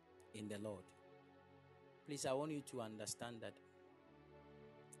 Beloved in the Lord, please, I want you to understand that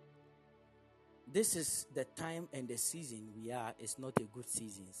this is the time and the season we are. It's not a good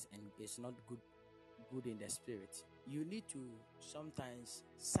season, and it's not good in the spirit. You need to sometimes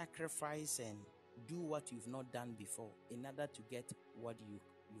sacrifice and do what you've not done before in order to get what you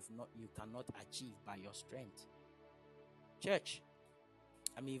cannot achieve by your strength. Church,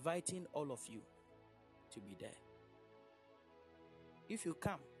 I'm inviting all of you to be there. If you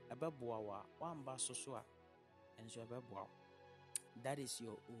come, that is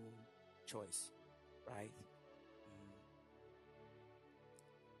your own choice, right?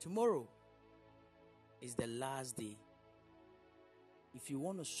 Tomorrow is the last day. If you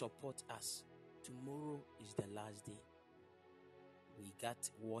want to support us, tomorrow is the last day. We got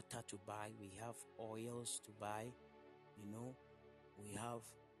water to buy. We have oils to buy. We have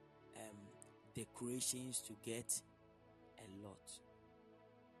decorations to get, a lot.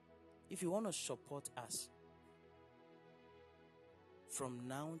 If you want to support us from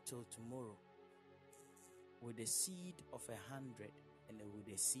now till tomorrow with a seed of 100 and with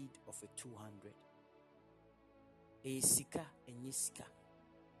a seed of a 200, a sika and yisika.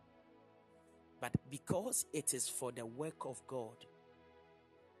 But because it is for the work of God,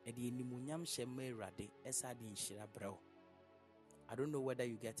 I don't know whether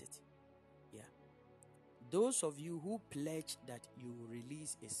you get it. Yeah. Those of you who pledge that you will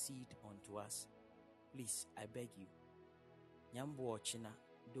release a seed unto us, please, I beg you, Nyambo Ochina,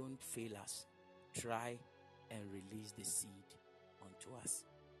 don't fail us. Try and release the seed unto us.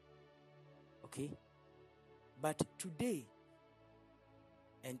 Okay? But today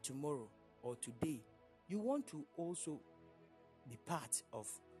and tomorrow, or today, you want to also be part of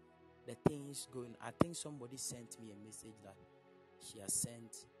the things going. I think somebody sent me a message that she has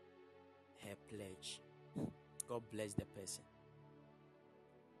sent her pledge. God bless the person.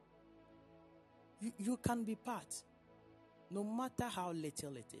 You can be part. No matter how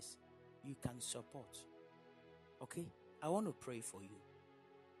little it is, you can support. Okay? I want to pray for you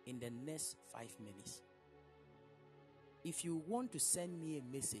in the next 5 minutes. If you want to send me a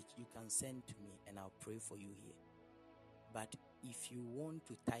message, you can send to me and I'll pray for you here. But if you want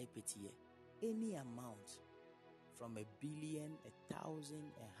to type it here, any amount from 1 billion, 1,000,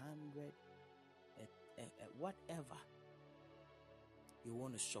 100, whatever you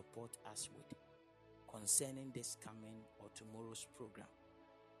want to support us with concerning this coming or tomorrow's program.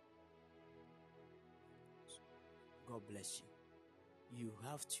 God bless you. You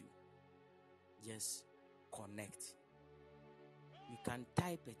have to just connect. You can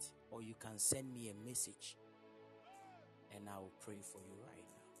type it or you can send me a message and I will pray for you right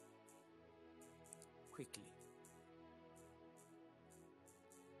now. Quickly.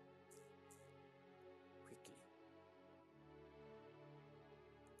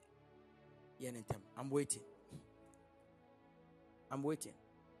 I'm waiting.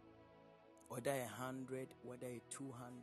 Whether 100, whether 200.